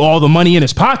give you all the money in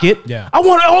his pocket. Yeah. I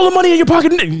want all the money in your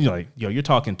pocket. You're like, yo, you're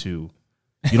talking to,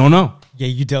 you don't know. Yeah,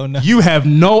 you don't know. You have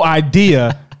no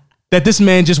idea that this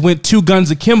man just went 2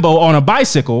 guns akimbo on a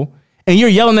bicycle and you're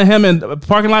yelling at him in the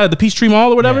parking lot at the Peachtree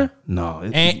Mall or whatever? Yeah. No.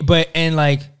 And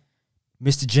like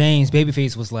Mr. James,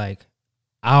 Babyface was like,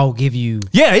 I'll give you.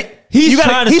 Yeah, you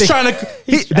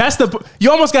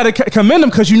almost got to commend him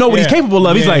because you know what he's capable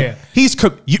of. He's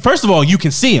first of all, you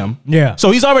can see him. Yeah. So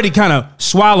he's already kind of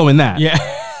swallowing that. Yeah.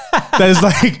 That is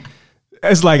like,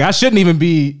 it's like, I shouldn't even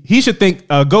be, he should think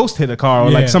a ghost hit a car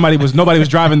or like nobody was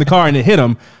driving the car and it hit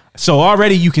him. So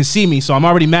already you can see me. So I'm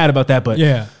already mad about that. But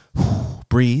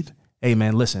breathe. Hey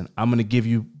man, listen, I'm going to give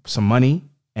you some money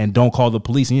and don't call the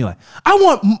police. And you're like, I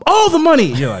want all the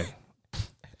money. You're like,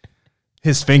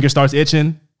 his finger starts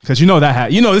itching because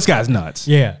this guy's nuts.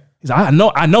 Yeah. He's like,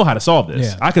 I know how to solve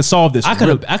this. Yeah. I could solve this. I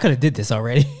could have did this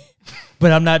already,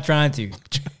 but I'm not trying to.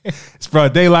 It's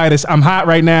broad daylight. I'm hot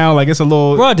right now. Like it's a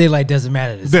little broad daylight doesn't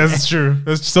matter. That's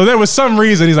true. So there was some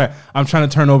reason he's like, I'm trying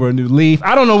to turn over a new leaf.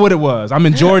 I don't know what it was. I'm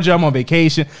in Georgia. I'm on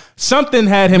vacation. Something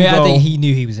had him go. I think he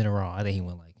knew he was in the wrong. I think he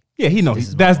went like, yeah, he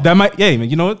knows. That might. Yeah, man.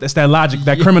 You know what? That's that logic.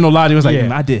 That criminal logic. It was like,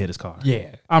 man, I did hit his car.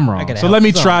 Yeah, I'm wrong. So let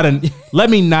me let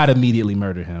me not immediately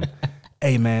murder him.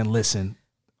 Hey man, listen.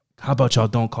 How about y'all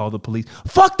don't call the police?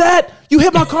 Fuck that! You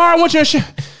hit my car. I want your shit.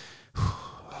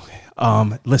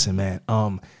 Okay. Listen, man.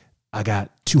 I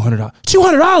got $200.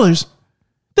 $200?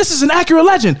 This is an Acura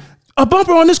Legend. A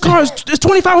bumper on this car is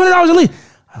 $2,500 at least.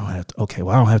 I don't have. Okay,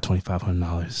 well I don't have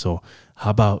 $2,500. So how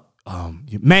about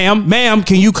ma'am,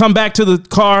 can you come back to the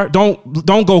car? Don't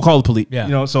go call the police.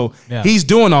 Yeah. So he's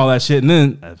doing all that shit, and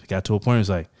then it got to a point where he's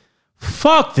like,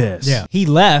 fuck this. Yeah. He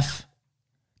left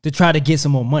to try to get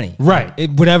some more money. Right.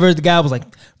 Whatever the guy was like,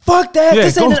 fuck that. Yeah,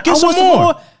 This go ain't get I some want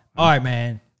more. All right,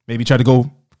 man. Maybe try to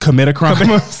go commit a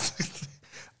crime.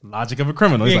 Logic of a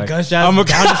criminal. He's Yeah, like, gunshots down the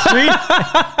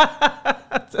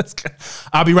street.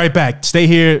 I'll be right back. Stay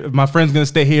here. My friend's gonna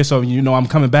stay here, so you know I'm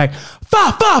coming back.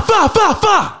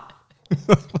 Fa.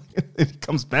 He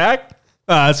comes back.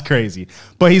 That's crazy.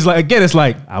 But he's like, again, it's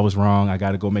like, I was wrong. I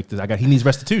gotta go make this. He needs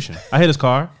restitution. I hit his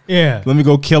car. Yeah. Let me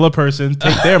go kill a person,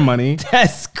 take their money.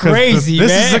 That's crazy,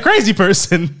 This man. is a crazy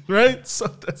person, right? So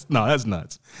that's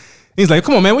nuts. He's like,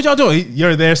 come on, man, what y'all doing?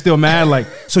 You're there still mad, like,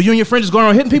 so you and your friend just going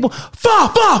around hitting people?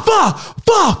 Fa.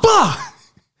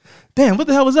 Damn, what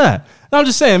the hell was that? And I'm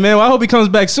just saying, man, well, I hope he comes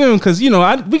back soon, because, we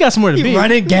got somewhere to be.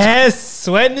 Running gas,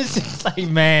 sweating and shit. It's like,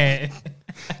 man.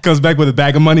 Comes back with a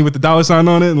bag of money with the dollar sign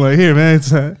on it, and like, here, man,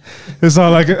 it's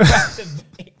all like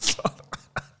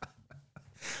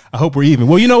I hope we're even.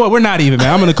 Well, you know what? We're not even,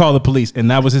 man. I'm going to call the police.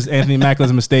 And that was Anthony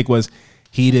Macklin's mistake was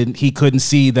he couldn't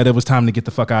see that it was time to get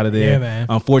the fuck out of there. Yeah, man.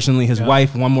 Unfortunately, his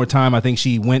wife, one more time, I think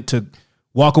she went to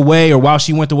walk away, or while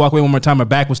she went to walk away one more time, her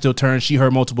back was still turned. She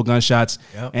heard multiple gunshots.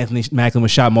 Yep. Anthony Macklin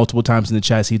was shot multiple times in the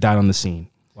chest. He died on the scene.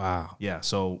 Wow. Yeah.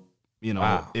 So, it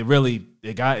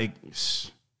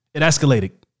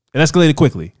escalated. It escalated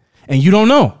quickly. And you don't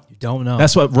know. You don't know.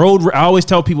 That's what I always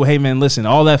tell people, hey, man, listen,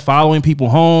 all that following people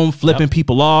home, flipping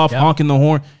people off, honking the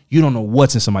horn, you don't know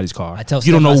what's in somebody's car.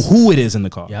 You don't know who it is in the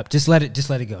car. Yep. Just let it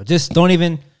go. Just don't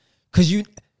even, because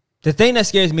the thing that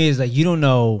scares me is like, you don't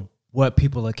know what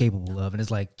people are capable of. And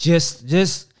it's like, just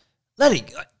let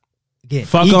it go. Again,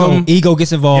 Fuck them. Ego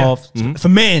gets involved. Yeah. For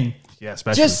men. Yeah,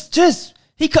 especially.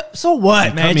 So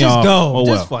what, man? Just off. go. Oh,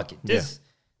 just well. fuck it.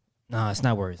 No, it's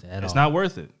not worth it at all. It's not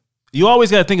worth it. You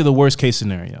always got to think of the worst case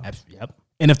scenario. Yep.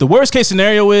 And if the worst case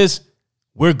scenario is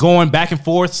we're going back and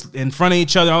forth in front of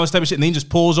each other, all this type of shit, and then he just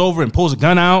pulls over and pulls a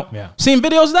gun out. Yeah. Seen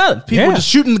videos of that. People just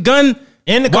shooting the gun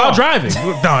in the while car driving.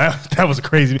 No, that was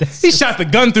crazy. He shot the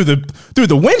gun through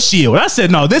the windshield. I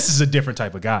said, no, this is a different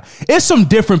type of guy. It's some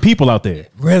different people out there.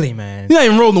 Really, man. You're not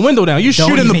even rolling the window down. You're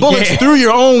shooting the bullets through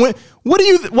your own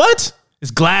window. What?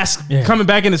 It's glass coming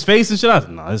back in his face and shit. I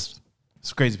said, no,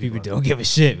 it's crazy. People don't give a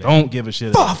shit, man. Don't give a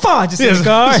shit. Just in the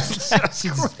car.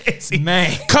 That's crazy.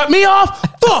 Man. Cut me off.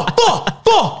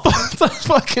 That's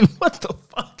fucking, what the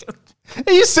fuck? And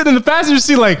you sit in the passenger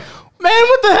seat like, man,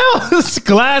 what the hell? There's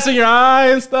glass in your eye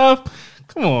and stuff.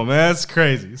 Come on, man. That's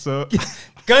crazy. So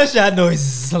gunshot noise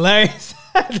is hilarious.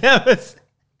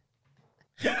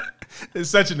 It's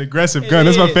such an aggressive gun.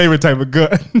 That's my favorite type of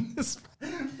gun.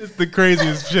 It's the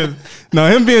craziest shit. Now,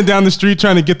 him being down the street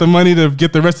trying to get the money to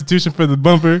get the restitution for the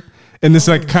bumper, and it's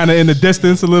like kind of in the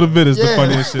distance a little bit is the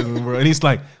funniest shit in the world. And he's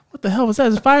like, what the hell was that?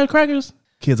 Is it firecrackers?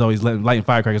 Kids always lighting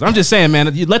firecrackers. I'm just saying,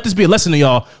 man, you let this be a lesson to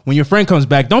y'all. When your friend comes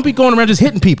back, don't be going around just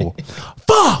hitting people.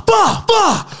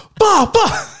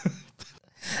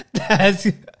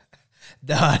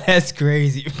 That's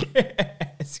crazy.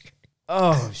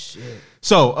 Oh, shit.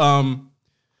 So,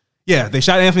 they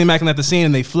shot Anthony Macklin at the scene,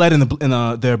 and they fled in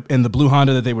the blue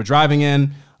Honda that they were driving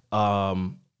in.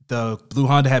 The blue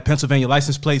Honda had Pennsylvania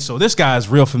license plates, so this guy is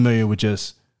real familiar with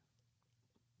just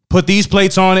put these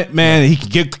plates on it, man. He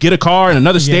can get a car in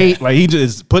another state. Like he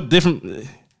just put different.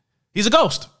 He's a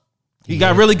ghost. He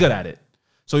got really good at it.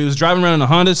 So he was driving around in a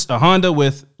Honda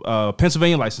with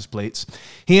Pennsylvania license plates.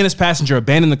 He and his passenger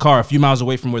abandoned the car a few miles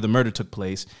away from where the murder took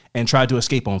place and tried to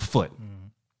escape on foot.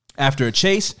 After a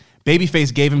chase,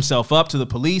 Babyface gave himself up to the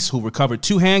police, who recovered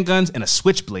 2 handguns and a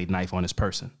switchblade knife on his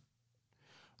person.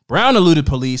 Brown eluded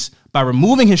police by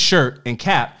removing his shirt and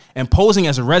cap and posing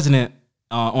as a resident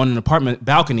on an apartment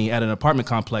balcony at an apartment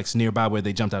complex nearby where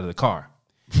they jumped out of the car.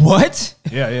 What?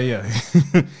 Yeah.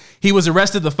 He was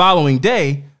arrested the following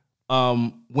day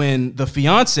when the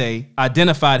fiance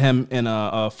identified him in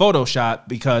a photo shot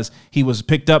because he was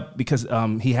picked up because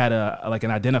he had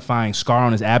an identifying scar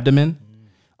on his abdomen.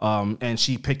 And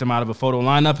she picked him out of a photo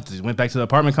lineup. He went back to the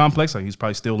apartment complex. Like he's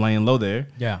probably still laying low there.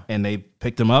 Yeah. And they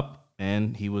picked him up,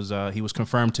 and he was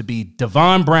confirmed to be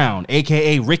Devon Brown,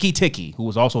 aka Ricky Ticky, who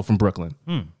was also from Brooklyn.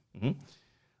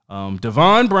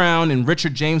 Devon Brown and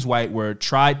Richard James White were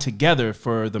tried together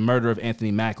for the murder of Anthony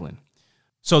Macklin.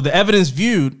 So the evidence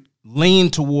viewed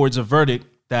leaned towards a verdict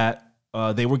that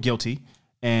they were guilty.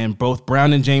 And both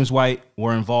Brown and James White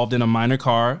were involved in a minor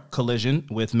car collision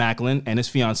with Macklin and his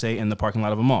fiance in the parking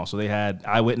lot of a mall. So they had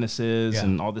eyewitnesses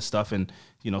and all this stuff. And,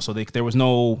 so there was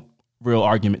no real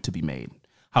argument to be made.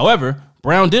 However,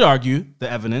 Brown did argue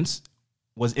the evidence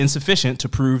was insufficient to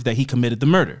prove that he committed the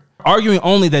murder, arguing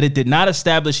only that it did not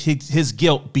establish his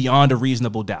guilt beyond a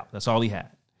reasonable doubt. That's all he had.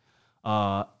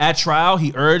 At trial,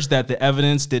 he urged that the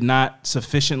evidence did not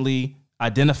sufficiently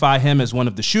identify him as one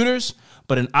of the shooters,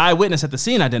 but an eyewitness at the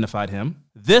scene identified him.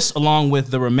 This, along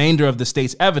with the remainder of the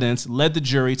state's evidence, led the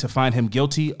jury to find him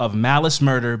guilty of malice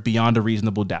murder beyond a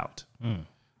reasonable doubt.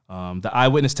 The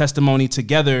eyewitness testimony,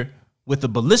 together with the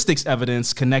ballistics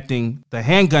evidence connecting the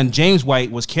handgun James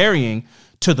White was carrying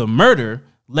to the murder,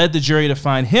 led the jury to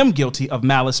find him guilty of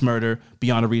malice murder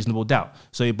beyond a reasonable doubt.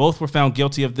 So they both were found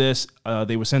guilty of this.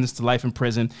 They were sentenced to life in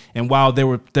prison. And while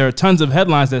there are tons of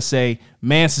headlines that say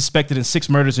man suspected in 6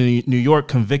 murders in New York,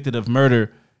 convicted of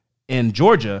murder in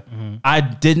Georgia, I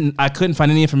couldn't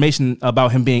find any information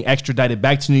about him being extradited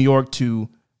back to New York to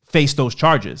face those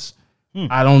charges.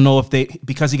 I don't know if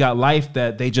because he got life,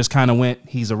 that they just kind of went,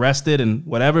 he's arrested and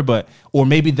whatever, or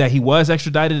maybe that he was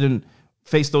extradited and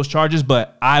faced those charges,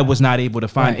 but I was not able to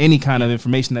find any kind of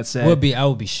information that said I would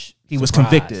be he was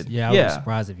convicted. Yeah, I would be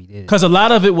surprised if he did. Because a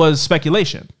lot of it was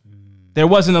speculation. There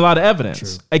wasn't a lot of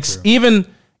evidence. True. Even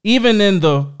in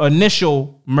the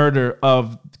initial murder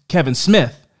of Kevin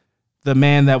Smith, the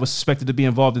man that was suspected to be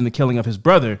involved in the killing of his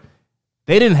brother,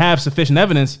 they didn't have sufficient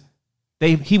evidence.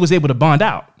 He was able to bond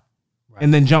out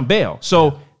and then jump bail.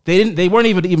 So they weren't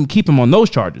able to even keep him on those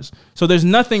charges. So there's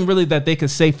nothing really that they could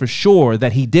say for sure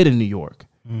that he did in New York.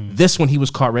 This one, he was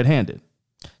caught red-handed.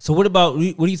 So what do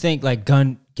you think, like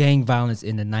gang violence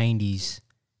in the 90s?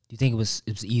 Do you think it was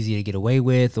easier to get away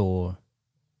with, or?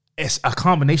 It's a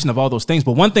combination of all those things.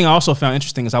 But one thing I also found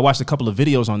interesting is I watched a couple of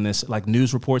videos on this, like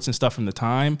news reports and stuff from the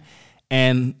time.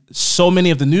 And so many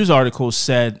of the news articles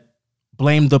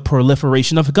blamed the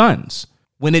proliferation of guns.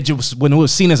 When it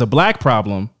was seen as a black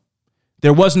problem,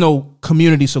 there was no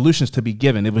community solutions to be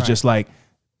given. It was just like,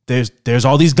 there's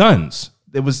all these guns.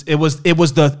 It was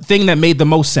the thing that made the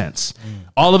most sense.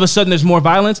 All of a sudden there's more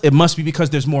violence. It must be because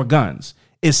there's more guns.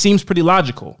 It seems pretty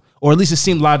logical, or at least it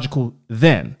seemed logical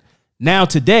then. Now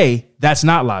today, that's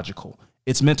not logical.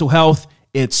 It's mental health.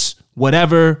 It's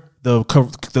whatever, the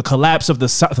collapse of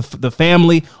the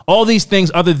family, all these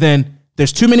things other than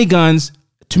there's too many guns,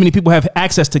 too many people have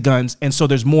access to guns, and so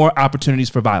there's more opportunities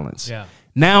for violence. Yeah.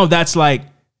 Now that's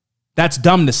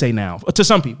dumb to say now to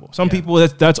some people. Some people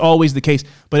that's always the case.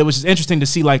 But it was just interesting to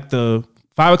see like the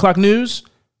 5 o'clock news.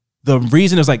 The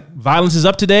reason is like violence is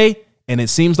up today, and it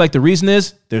seems like the reason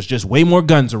is there's just way more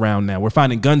guns around now. We're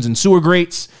finding guns in sewer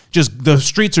grates. Just the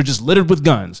streets are just littered with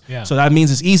guns. Yeah. So that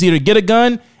means it's easier to get a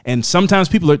gun. And sometimes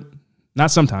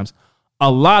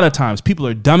a lot of times people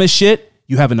are dumb as shit.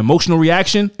 You have an emotional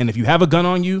reaction, and if you have a gun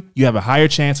on you, you have a higher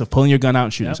chance of pulling your gun out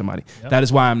and shooting somebody. That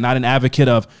is why I'm not an advocate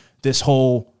of this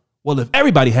whole, well, if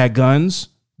everybody had guns,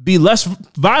 be less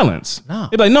violence. No.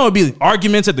 It'd be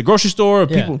arguments at the grocery store. Or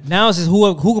people. Now it's just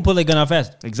who can pull their gun out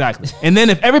fast. Exactly. And then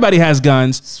if everybody has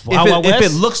guns, if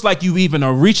it looks like you even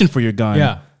are reaching for your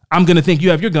gun, I'm going to think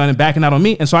you have your gun and backing out on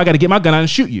me, and so I got to get my gun out and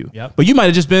shoot you. Yep. But you might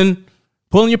have just been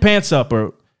pulling your pants up,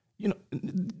 or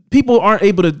people aren't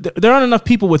able to, there aren't enough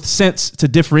people with sense to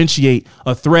differentiate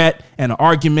a threat and an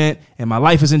argument and my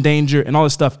life is in danger and all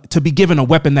this stuff to be given a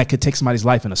weapon that could take somebody's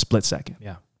life in a split second.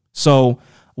 Yeah. So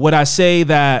would I say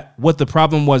that what the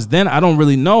problem was then? I don't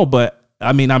really know, but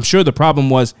I mean, I'm sure the problem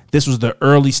was this was the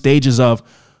early stages of,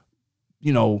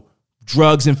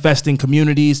 drugs infesting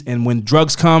communities. And when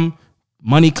drugs come,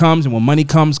 money comes. And when money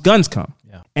comes, guns come.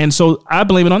 Yeah. And so I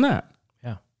blame it on that.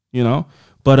 Yeah.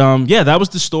 But that was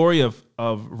the story of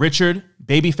Richard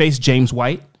Babyface James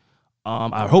White.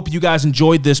 I hope you guys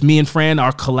enjoyed this. Me and Fran,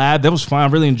 our collab, that was fun.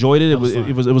 I really enjoyed it. It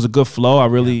was a good flow. I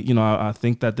really, I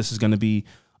think that this is going to be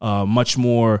much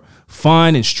more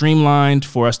fun and streamlined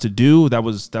for us to do. That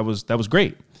was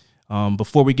great.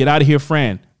 Before we get out of here,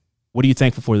 Fran, what are you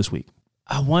thankful for this week?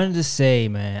 I wanted to say,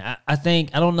 man, I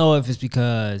don't know if it's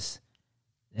because,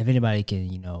 if anybody can,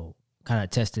 kind of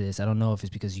attest to this, I don't know if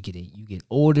it's because you get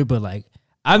older, but like,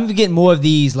 I'm getting more of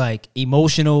these like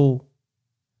emotional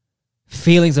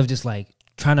feelings of just like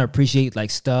trying to appreciate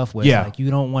like stuff where it's like you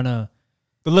don't want to.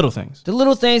 The little things.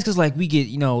 Because like we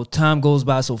get, time goes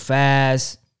by so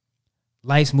fast,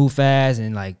 lives move fast,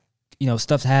 and like,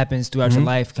 stuff happens throughout your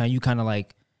life. You kind of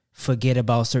like forget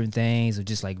about certain things or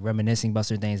just like reminiscing about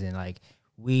certain things. And like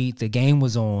the game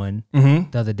was on the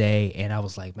other day, and I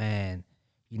was like, man,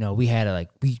 we had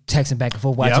we texting back and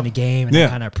forth watching the game, and I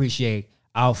kind of appreciate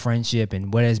our friendship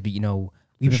and what has been,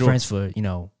 we've been friends for,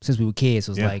 since we were kids.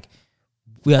 So it's like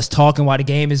we us talking while the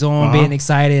game is on, being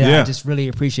excited. I just really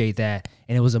appreciate that.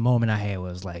 And it was a moment I had where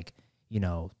it was like,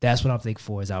 that's what I'm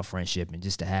thankful for is our friendship, and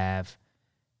just to have,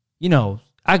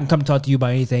 I can come talk to you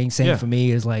about anything. Same for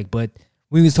me. It's like, but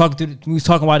we was talking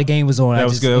while the game was on. That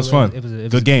was good. It was fun. It was a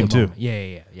good game too.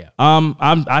 Yeah.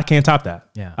 I can't top that.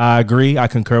 Yeah. I agree. I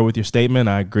concur with your statement.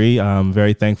 I agree. I'm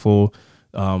very thankful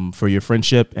for your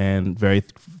friendship, and very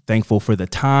thankful for the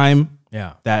time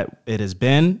that it has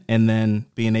been, and then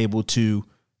being able to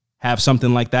have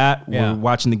something like that. We're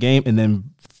watching the game, and then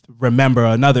remember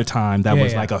another time that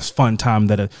was like a fun time,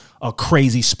 that a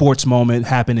crazy sports moment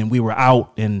happened, and we were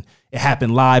out, and it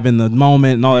happened live in the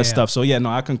moment, and all that stuff. So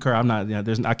I concur. I'm not.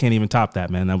 I can't even top that,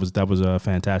 man. That was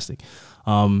fantastic.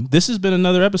 This has been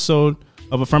another episode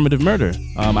of Affirmative Murder.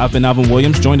 I've been Alvin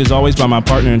Williams, joined as always by my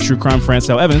partner in true crime,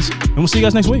 Francel Evans, and we'll see you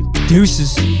guys next week.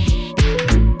 Deuces.